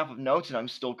page and a half of notes, and I'm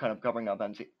still kind of covering up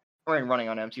empty, running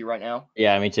on empty right now.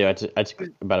 Yeah, me too. I took about a page.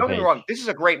 Don't get me wrong. This is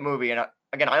a great movie, and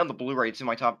again, I own the Blu-ray. It's in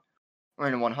my top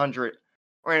 100.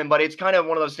 But it's kind of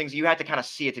one of those things you have to kind of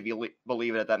see it to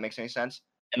believe it. If that makes any sense.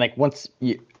 And like once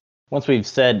we've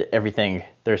said everything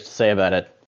there's to say about it,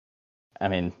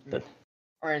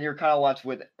 you're kind of left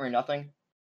with nothing.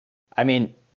 I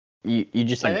mean, you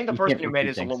just. I think the person who made it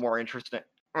is a little more interesting,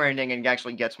 and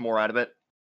actually gets more out of it.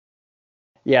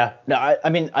 Yeah, no, I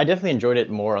mean, I definitely enjoyed it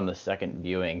more on the second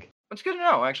viewing. It's good to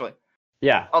know, actually.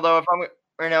 Yeah. Although, if I'm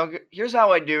right now, here's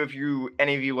how I do. If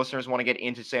any of you listeners want to get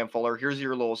into Sam Fuller, here's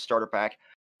your little starter pack.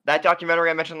 That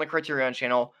documentary I mentioned on the Criterion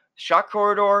channel, Shock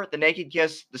Corridor, The Naked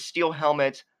Kiss, The Steel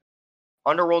Helmet,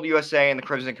 Underworld USA, and The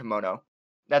Crimson Kimono.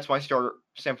 That's my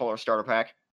Sam Fuller starter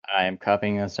pack. I am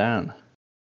copying this down.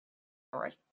 All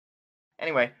right.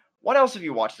 Anyway, what else have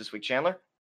you watched this week, Chandler?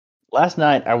 Last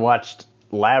night I watched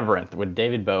Labyrinth with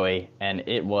David Bowie, and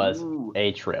it was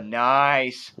a trip.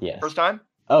 Nice. Yes. First time?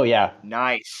 Oh yeah.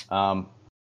 Nice.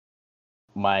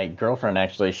 My girlfriend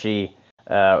actually, she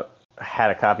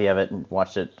had a copy of it and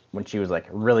watched it when she was like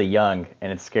really young,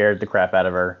 and it scared the crap out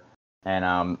of her. And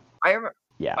I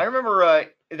remember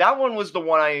that one was the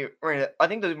one I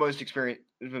think the most experience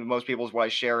with most people is what I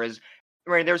share is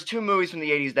right, there's two movies from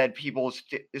the 80s that people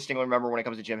distinctly remember when it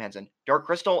comes to Jim Henson: Dark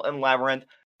Crystal and Labyrinth.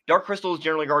 Dark Crystal is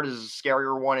generally regarded as a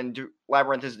scarier one, and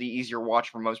Labyrinth is the easier watch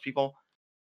for most people.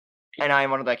 And I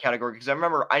am under that category because I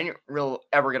remember I didn't really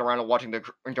ever get around to watching the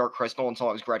Dark Crystal until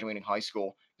I was graduating high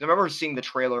school. I remember seeing the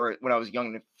trailer when I was young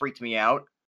and it freaked me out.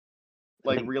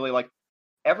 Like, really, like,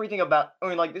 everything about, I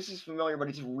mean, like, this is familiar, but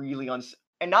it's really,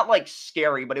 and not, like,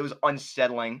 scary, but it was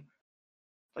unsettling.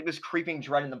 Like, this creeping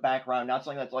dread in the background, not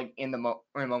something that's, like, in the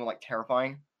moment, like,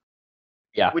 terrifying.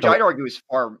 Yeah. Which I'd argue is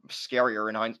far scarier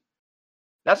in hindsight.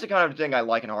 That's the kind of thing I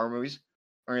like in horror movies,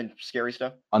 or in scary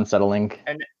stuff. Unsettling.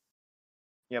 And,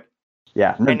 yep.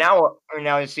 Yeah. And now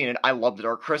I've seen it, I love the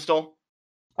Dark Crystal.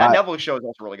 That Netflix show is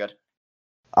also really good.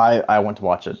 I went to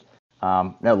watch it.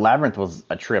 No, Labyrinth was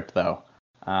a trip, though.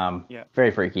 Yeah.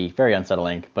 Very freaky, very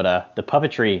unsettling. But the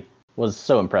puppetry was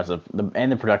so impressive,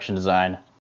 and the production design.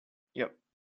 Yep.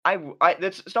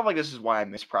 That's stuff like this is why I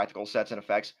miss practical sets and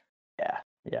effects. Yeah.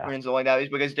 And stuff like that is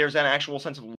because there's an actual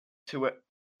sense of to it,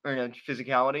 or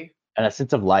physicality, and a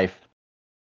sense of life.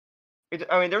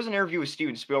 I mean, there's an interview with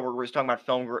Steven Spielberg where he's talking about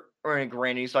film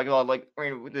grain. He's talking about like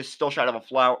this still shot of a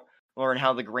flower, and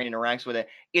how the grain interacts with it.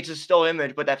 It's a still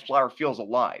image, but that flower feels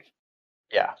alive.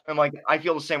 Yeah. And like I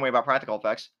feel the same way about practical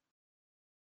effects.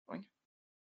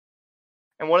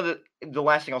 And one of the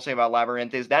last thing I'll say about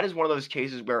Labyrinth is that is one of those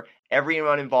cases where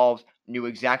everyone involved knew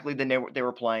exactly they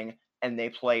were playing, and they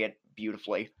play it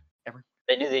beautifully.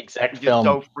 They knew the exact film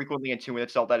so frequently into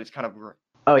itself that it's kind of work.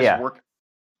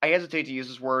 I hesitate to use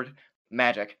this word,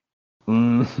 magic.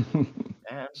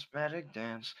 Dance, magic,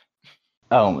 dance.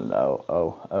 Oh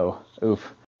no!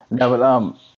 Oof! No, but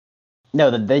no,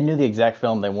 they knew the exact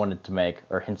film they wanted to make,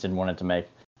 or Henson wanted to make,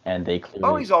 and they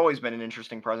clearly. He's always been an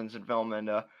interesting presence in film, and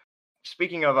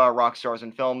speaking of rock stars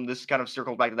in film, this kind of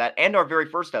circles back to that, and our very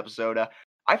first episode.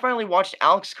 I finally watched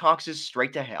Alex Cox's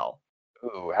Straight to Hell.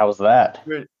 Ooh, how was that?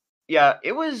 Yeah,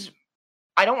 it was.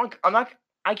 I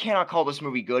cannot call this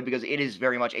movie good because it is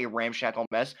very much a ramshackle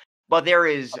mess. But there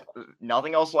is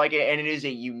nothing else like it, and it is a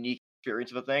unique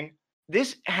experience of a thing.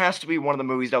 This has to be one of the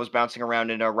movies that was bouncing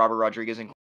around in Robert Rodriguez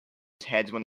and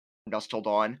heads when Dusk Till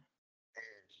Dawn.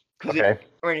 Because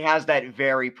it has that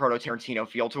very proto-Tarantino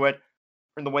feel to it.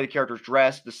 And the way the characters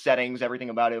dress, the settings, everything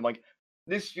about it. Like,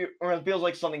 this feels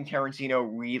like something Tarantino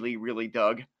really, really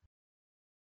dug.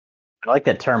 I like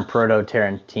that term,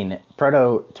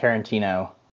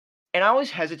 proto-Tarantino. And I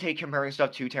always hesitate comparing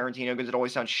stuff to Tarantino because it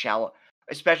always sounds shallow.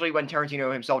 Especially when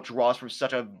Tarantino himself draws from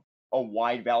such a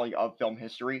wide valley of film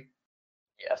history.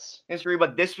 Yes.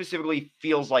 But this specifically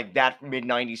feels like that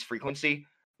mid-90s frequency,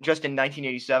 just in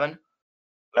 1987.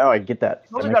 No, I get that.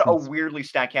 It's also got a weirdly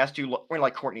stacked cast too, where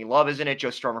like Courtney Love is in it, Joe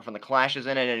Strummer from The Clash is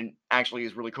in it, and actually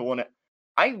is really cool in it.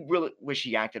 I really wish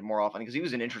he acted more often because he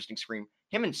was an interesting screen.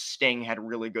 Him and Sting had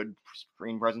really good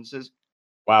screen presences.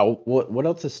 Wow, what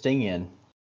else is Sting in?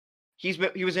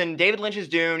 He was in David Lynch's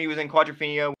Dune. He was in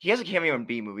Quadrophenia. He has a cameo in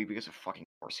B Movie because of fucking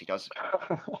course he does.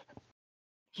 I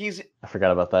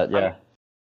forgot about that. Yeah.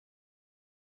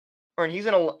 He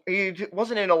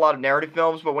wasn't in a lot of narrative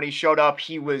films, but when he showed up,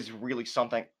 he was really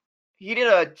something. He did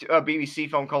a BBC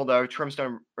film called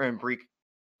Brimstone and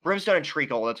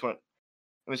Treacle. That's what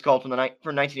it was called from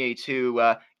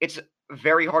 1982. It's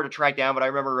very hard to track down, but I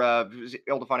remember was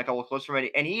able to find a couple of clips from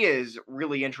it, and he is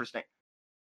really interesting.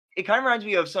 It kind of reminds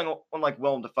me of someone like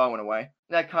Willem Dafoe in a way.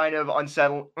 That kind of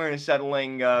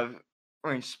unsettling,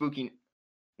 spookiness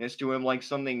to him, like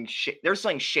something. There's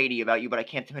something shady about you, but I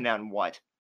can't pin down what.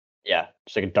 Yeah,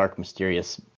 just like a dark,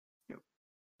 mysterious.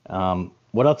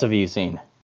 What else have you seen?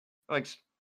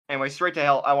 Anyway, Straight to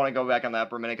Hell. I want to go back on that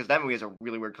for a minute because that movie has a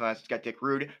really weird class. It's got Dick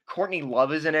Rude, Courtney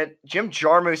Love is in it, Jim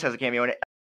Jarmusch has a cameo in it.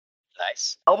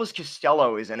 Nice. Elvis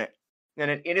Costello is in it,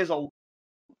 and it is a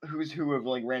who's who of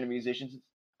like random musicians.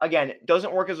 Again, it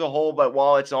doesn't work as a whole, but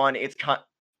while it's on, it's kind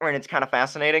of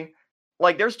fascinating.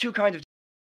 Like, there's two kinds of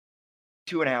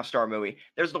 2.5-star movie.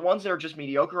 There's the ones that are just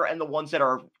mediocre, and the ones that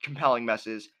are compelling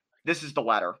messes. This is the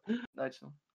latter.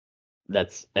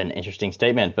 That's an interesting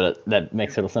statement, but that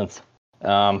makes total sense.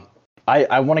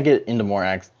 I want to get into more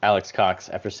Alex Cox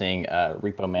after seeing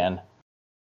Repo Man.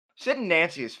 Sid and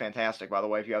Nancy is fantastic, by the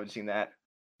way, if you haven't seen that.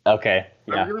 Okay,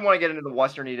 yeah. I really want to get into the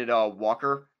Western needed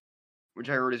Walker, which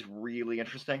I heard is really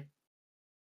interesting.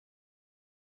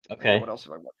 Okay. What else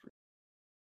have I watched?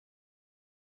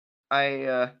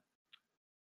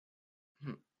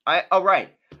 Right.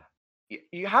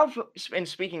 And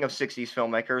speaking of 60s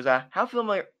filmmakers, how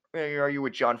familiar are you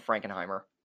with John Frankenheimer?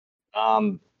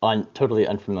 Totally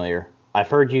unfamiliar. I've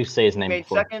heard you say his name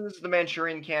before. Seconds, The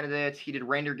Manchurian Candidate. He did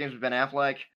Reindeer Games with Ben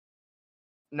Affleck.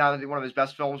 Not one of his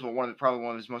best films, but probably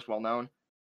one of his most well known.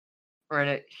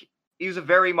 He was a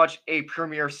very much a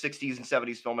premier 60s and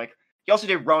 70s filmmaker. He also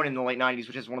did Ronin in the late 90s,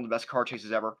 which is one of the best car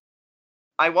chases ever.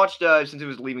 I watched, since he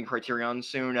was leaving Criterion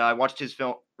soon, I watched his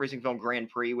racing film Grand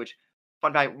Prix, which,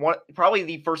 fun fact, probably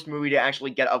the first movie to actually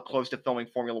get up close to filming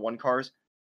Formula One cars.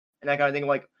 And that kind of thing.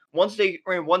 Like, once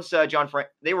John Frank,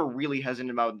 they were really hesitant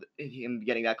about him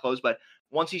getting that close, but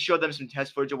once he showed them some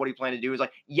test footage of what he planned to do, it was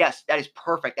like, yes, that is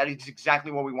perfect. That is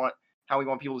exactly what we want, how we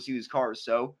want people to see these cars.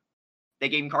 So they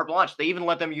gave him carte blanche. They even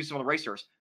let them use some of the racers.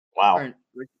 Wow.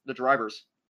 The drivers.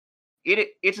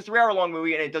 It's a 3-hour long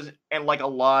movie, and it doesn't, and like a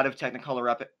lot of Technicolor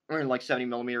epic, or like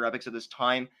 70mm epics at this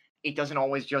time, it doesn't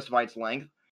always justify its length.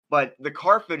 But the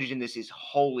car footage in this is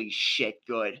holy shit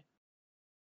good.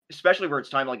 Especially for its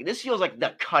time. Like, this feels like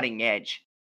the cutting edge.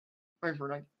 What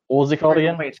was it called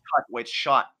again? The way it's cut, the way it's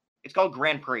shot. It's called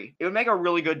Grand Prix. It would make a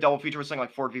really good double feature with something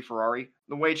like Ford v Ferrari.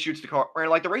 The way it shoots the car, or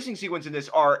like the racing sequence in this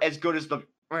are as good as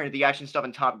the action stuff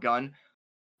in Top Gun.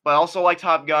 But also like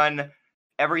Top Gun,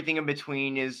 everything in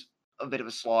between is a bit of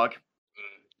a slog.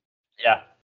 Yeah.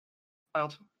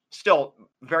 Still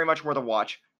very much worth a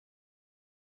watch.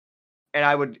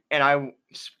 And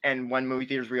when movie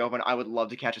theaters reopen, I would love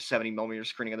to catch a 70mm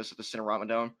screening of this at the Cinerama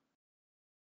Dome.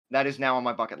 That is now on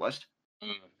my bucket list.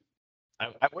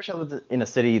 I wish I lived in a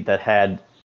city that had,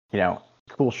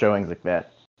 cool showings like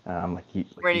that.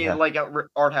 Like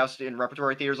art house and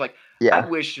repertory theaters. Like, yeah. I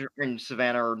wish in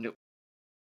Savannah or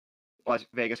Las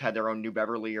Vegas had their own New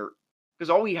Beverly, or because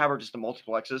all we have are just the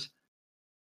multiplexes.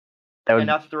 And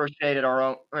not to throw shade at our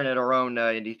own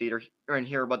indie theater in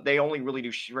here, but they only really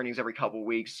do screenings every couple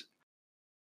weeks,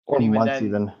 or months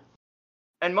even.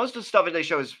 And most of the stuff that they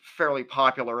show is fairly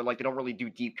popular. Like, they don't really do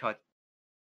deep cut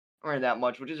or that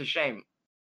much, which is a shame.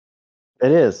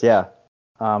 It is, yeah.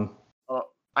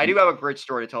 I do have a great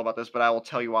story to tell about this, but I will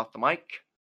tell you off the mic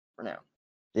for now.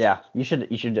 Yeah, you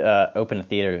should open a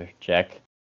theater, Jack.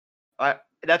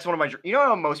 That's one of my. You know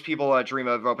how most people dream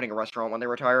of opening a restaurant when they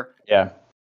retire? Yeah.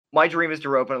 My dream is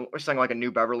to open something like a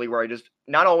New Beverly, where I just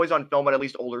not always on film, but at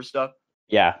least older stuff.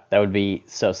 Yeah, that would be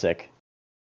so sick.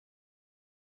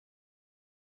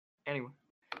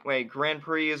 Anyway, Grand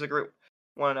Prix is a great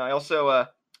one. I also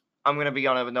I'm gonna be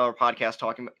on another podcast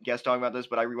talking about this,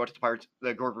 but I rewatched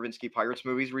the Gore Verbinski Pirates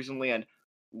movies recently, and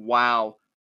wow,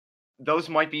 those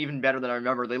might be even better than I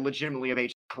remember. They legitimately have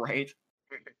aged great.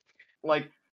 Like,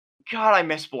 God, I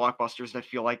miss blockbusters that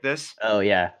feel like this. Oh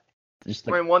yeah, just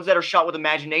like ones that are shot with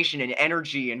imagination and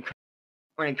energy and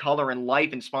color and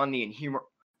life and spontaneity and humor,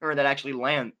 or that actually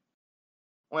lands.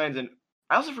 And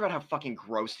I also forgot how fucking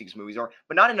gross these movies are,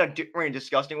 but not in a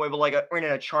disgusting way, but like in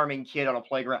a charming kid on a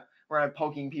playground where I'm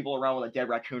poking people around with a dead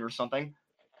raccoon or something.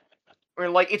 Or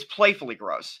like, it's playfully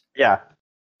gross. Yeah.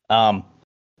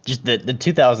 Just the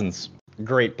 2000s,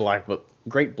 great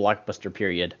blockbuster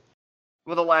period.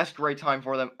 Well, the last great time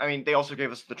for them. I mean, they also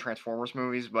gave us the Transformers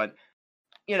movies, but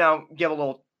give a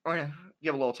little,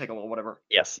 take a little, whatever.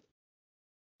 Yes.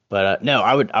 But no,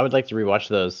 I would like to rewatch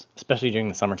those, especially during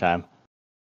the summertime.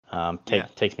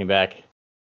 Takes me back.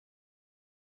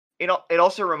 It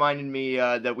also reminded me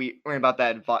that about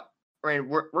that.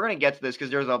 We're gonna get to this because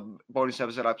there's a bonus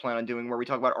episode I plan on doing where we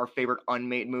talk about our favorite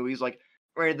unmade movies, like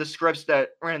the scripts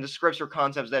or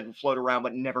concepts that float around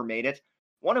but never made it.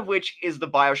 One of which is the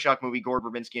BioShock movie Gore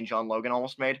Verbinski and John Logan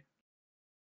almost made.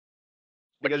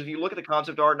 Because if you look at the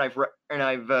concept art, and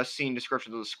I've seen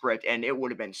descriptions of the script, and it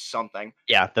would have been something.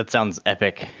 Yeah, that sounds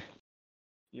epic.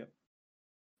 Yeah,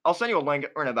 I'll send you a link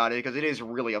about it because it is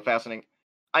really a fascinating.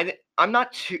 I'm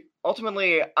not too.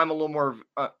 Ultimately, I'm a little more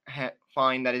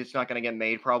fine that it's not going to get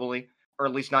made, probably, or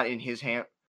at least not in his hands,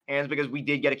 because we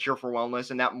did get A Cure for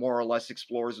Wellness, and that more or less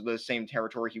explores the same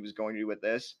territory he was going to do with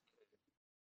this.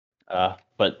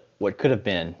 But what could have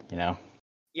been,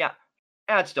 Yeah,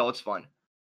 still, it's fun.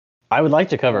 I would like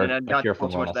to cover A Cure for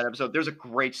Wellness. That episode. There's a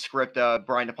great script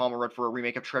Brian De Palma wrote for a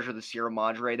remake of Treasure of the Sierra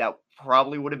Madre that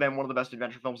probably would have been one of the best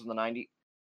adventure films in the 90s.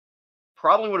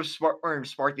 Probably would have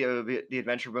sparked the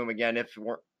adventure boom again if it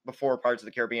weren't before Pirates of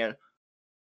the Caribbean.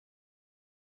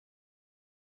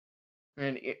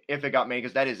 And if it got made,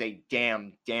 because that is a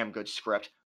damn good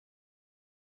script.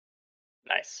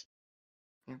 Nice.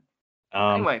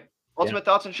 Anyway, ultimate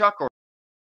thoughts on Shock Corps.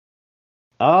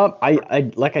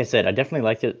 I like I said, I definitely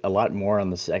liked it a lot more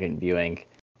on the second viewing.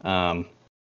 I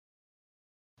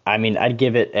mean, I'd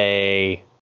give it a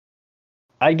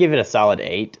solid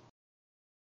 8.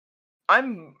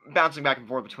 I'm bouncing back and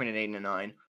forth between an 8 and a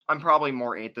 9. I'm probably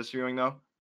more 8 this viewing though.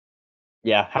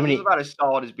 Yeah, This is about as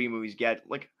solid as B movies get.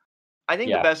 Like, I think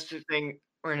the best thing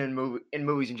in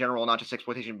movies in general, not just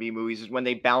exploitation B movies, is when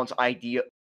they balance ideas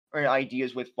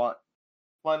with fun.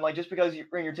 Like, just because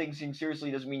you're taking things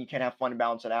seriously doesn't mean you can't have fun and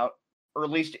balance it out. or at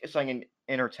least something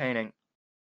entertaining.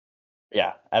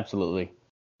 Yeah, absolutely.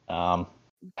 How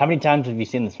many times have you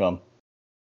seen this film?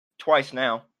 Twice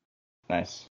now.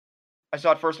 Nice. I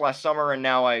saw it first last summer, and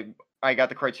now I got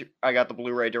the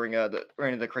Blu-ray during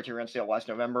the Criterion sale last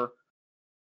November.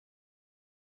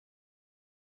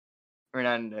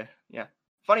 And yeah,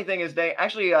 funny thing is they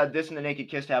actually this and The Naked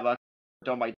Kiss have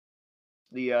done by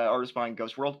the artist behind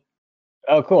Ghost World.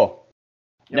 Oh, cool.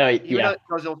 No, He yeah,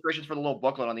 does illustrations for the little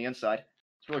booklet on the inside.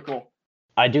 It's really cool.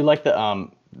 I do like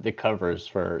the covers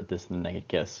for this and The Naked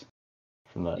Kiss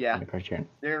from the Criterion.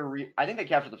 I think they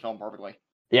captured the film perfectly.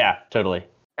 Yeah, totally.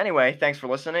 Anyway, thanks for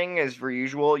listening. As per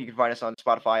usual, you can find us on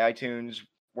Spotify, iTunes,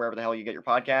 wherever the hell you get your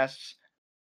podcasts.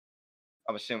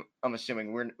 I'm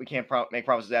assuming we can't make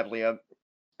promises everywhere,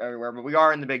 but we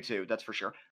are in the big two, that's for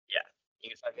sure. Yeah. You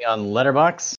can find me on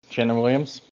Letterboxd, Chandler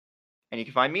Williams. And you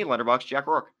can find me, Letterboxd, Jack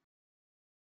Rourke.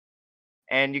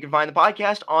 And you can find the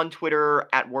podcast on Twitter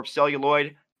at Warp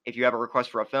Celluloid. If you have a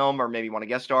request for a film or maybe want a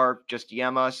guest star, just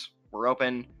DM us. We're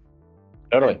open.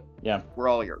 Totally. Yeah. We're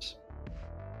all ears.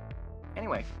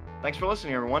 Anyway, thanks for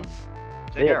listening, everyone.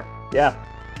 Take care. Yeah.